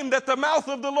new name that the mouth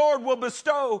of the Lord will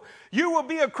bestow. You will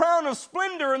be a crown of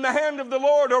splendor in the hand of the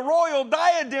Lord, a royal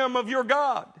diadem of your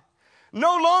God.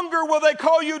 No longer will they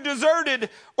call you deserted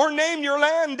or name your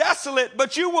land desolate,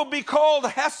 but you will be called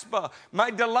Hesba.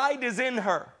 My delight is in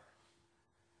her.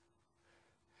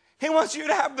 He wants you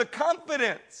to have the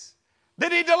confidence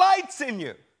that he delights in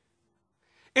you.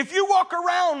 If you walk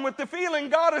around with the feeling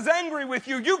God is angry with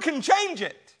you, you can change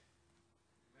it.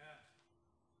 Amen.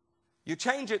 You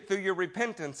change it through your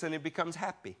repentance and he becomes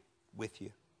happy with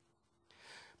you.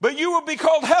 But you will be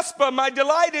called Hesba, my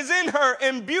delight is in her,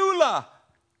 and Beulah,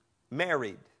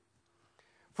 married.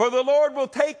 For the Lord will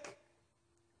take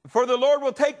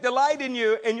delight in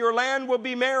you, and your land will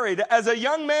be married. As a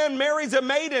young man marries a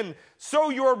maiden, so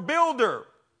your builder,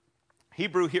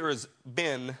 Hebrew here is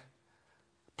ben,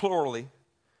 plurally,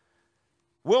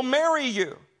 will marry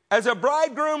you. As a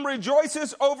bridegroom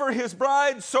rejoices over his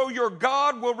bride, so your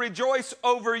God will rejoice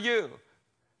over you.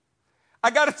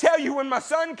 I got to tell you, when my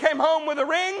son came home with a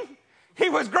ring, he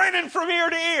was grinning from ear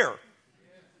to ear.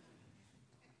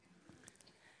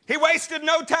 He wasted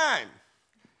no time.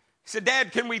 He said,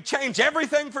 Dad, can we change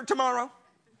everything for tomorrow?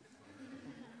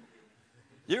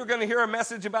 You're going to hear a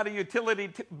message about a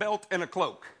utility belt and a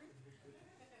cloak.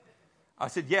 I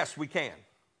said, yes, we can.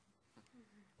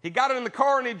 He got in the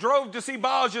car and he drove to see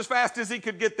Boz as fast as he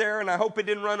could get there, and I hope he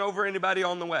didn't run over anybody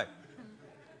on the way.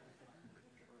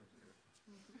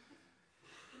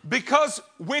 Because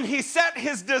when he set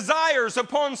his desires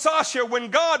upon Sasha,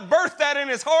 when God birthed that in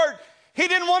his heart, he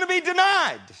didn't want to be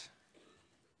denied.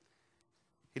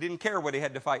 He didn't care what he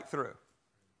had to fight through.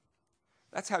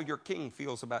 That's how your king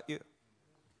feels about you.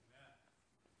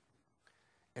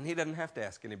 And he doesn't have to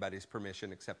ask anybody's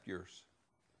permission except yours.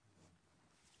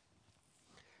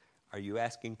 Are you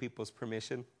asking people's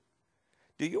permission?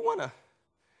 Do you want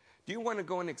to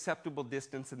go an acceptable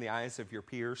distance in the eyes of your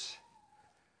peers?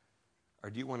 Or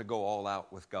do you want to go all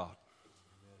out with God?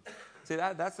 See,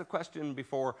 that's the question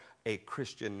before a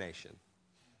Christian nation.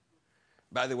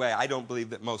 By the way, I don't believe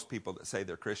that most people that say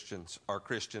they're Christians are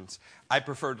Christians. I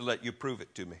prefer to let you prove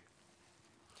it to me.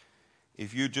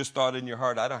 If you just thought in your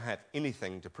heart, I don't have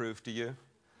anything to prove to you.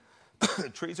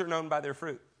 Trees are known by their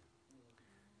fruit,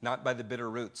 not by the bitter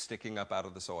roots sticking up out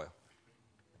of the soil.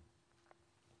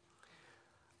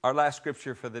 Our last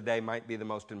scripture for the day might be the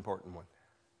most important one.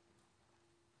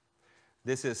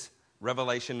 This is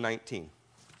Revelation 19.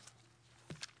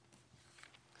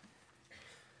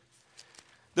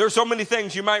 There are so many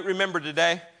things you might remember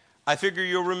today. I figure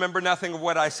you'll remember nothing of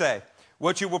what I say.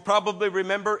 What you will probably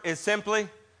remember is simply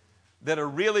that a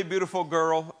really beautiful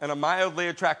girl and a mildly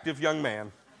attractive young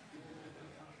man.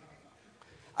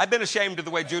 I've been ashamed of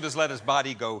the way Judah's let his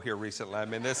body go here recently. I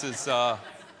mean, this is, why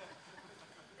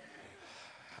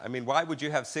would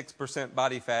you have 6%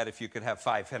 body fat if you could have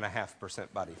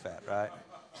 5.5% body fat, right?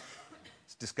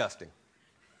 It's disgusting.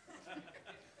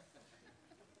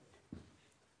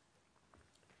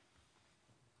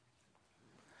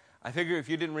 I figure if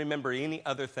you didn't remember any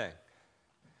other thing,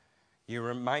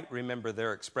 you might remember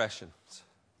their expressions.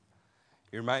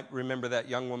 You might remember that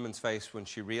young woman's face when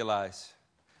she realized,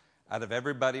 out of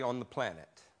everybody on the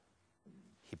planet,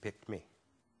 he picked me.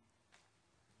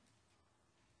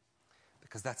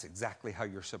 Because that's exactly how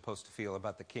you're supposed to feel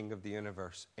about the King of the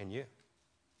universe and you.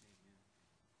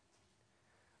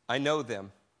 I know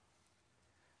them.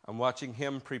 I'm watching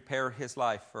him prepare his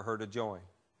life for her to join.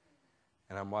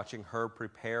 And I'm watching her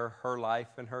prepare her life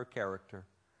and her character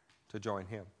to join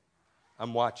him.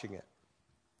 I'm watching it.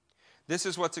 This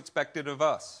is what's expected of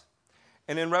us.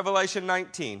 And in Revelation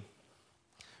 19,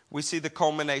 we see the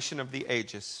culmination of the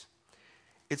ages.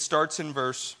 It starts in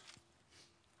verse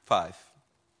 5.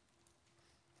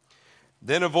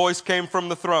 Then a voice came from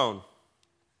the throne,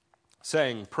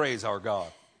 saying, "Praise our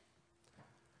God,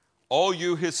 all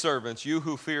you his servants, you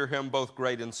who fear him, both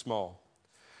great and small."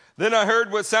 Then I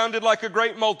heard what sounded like a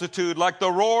great multitude, like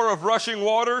the roar of rushing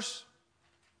waters,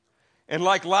 and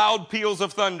like loud peals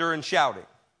of thunder and shouting.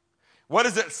 What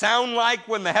does it sound like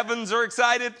when the heavens are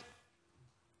excited?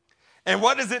 And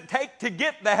what does it take to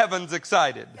get the heavens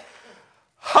excited?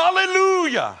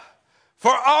 Hallelujah!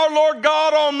 For our Lord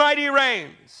God Almighty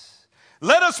reigns.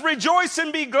 Let us rejoice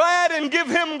and be glad and give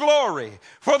him glory.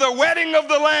 For the wedding of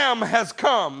the Lamb has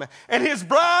come, and his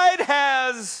bride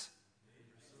has...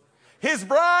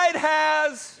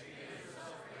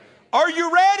 Are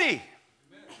you ready?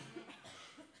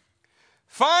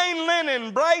 Fine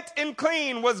linen, bright and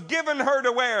clean, was given her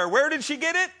to wear. Where did she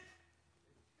get it?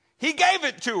 He gave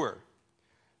it to her.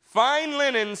 Fine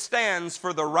linen stands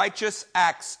for the righteous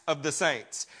acts of the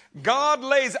saints. God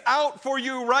lays out for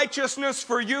you righteousness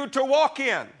for you to walk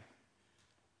in.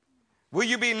 Will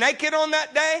you be naked on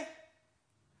that day?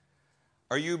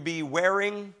 Or you be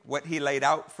wearing what he laid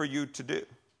out for you to do?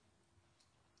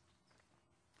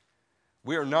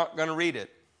 We are not going to read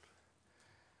it.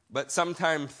 But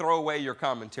sometime throw away your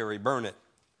commentary, burn it.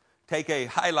 Take a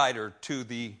highlighter to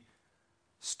the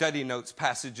study notes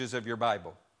passages of your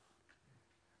Bible.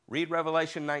 Read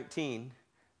Revelation 19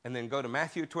 and then go to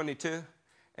Matthew 22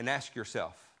 and ask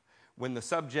yourself, when the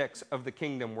subjects of the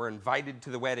kingdom were invited to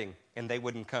the wedding and they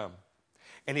wouldn't come.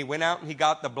 And he went out and he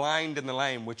got the blind and the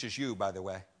lame, which is you, by the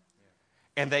way.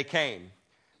 And they came.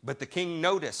 But the king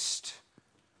noticed,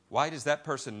 why does that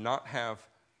person not have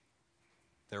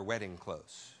their wedding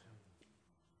clothes?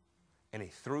 And he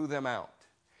threw them out.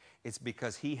 It's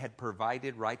because he had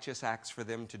provided righteous acts for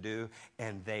them to do,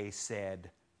 and they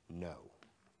said no.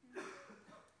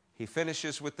 He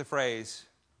finishes with the phrase,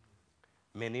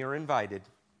 many are invited,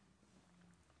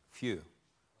 few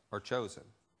are chosen.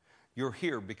 You're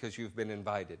here because you've been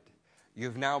invited.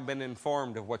 You've now been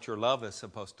informed of what your love is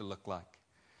supposed to look like.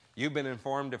 You've been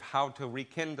informed of how to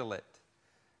rekindle it.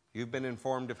 You've been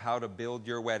informed of how to build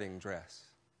your wedding dress.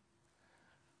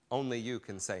 Only you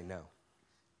can say no.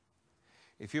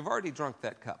 If you've already drunk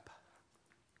that cup,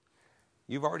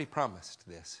 you've already promised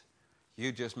this.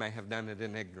 You just may have done it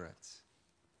in ignorance.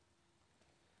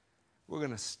 We're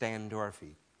going to stand to our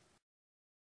feet.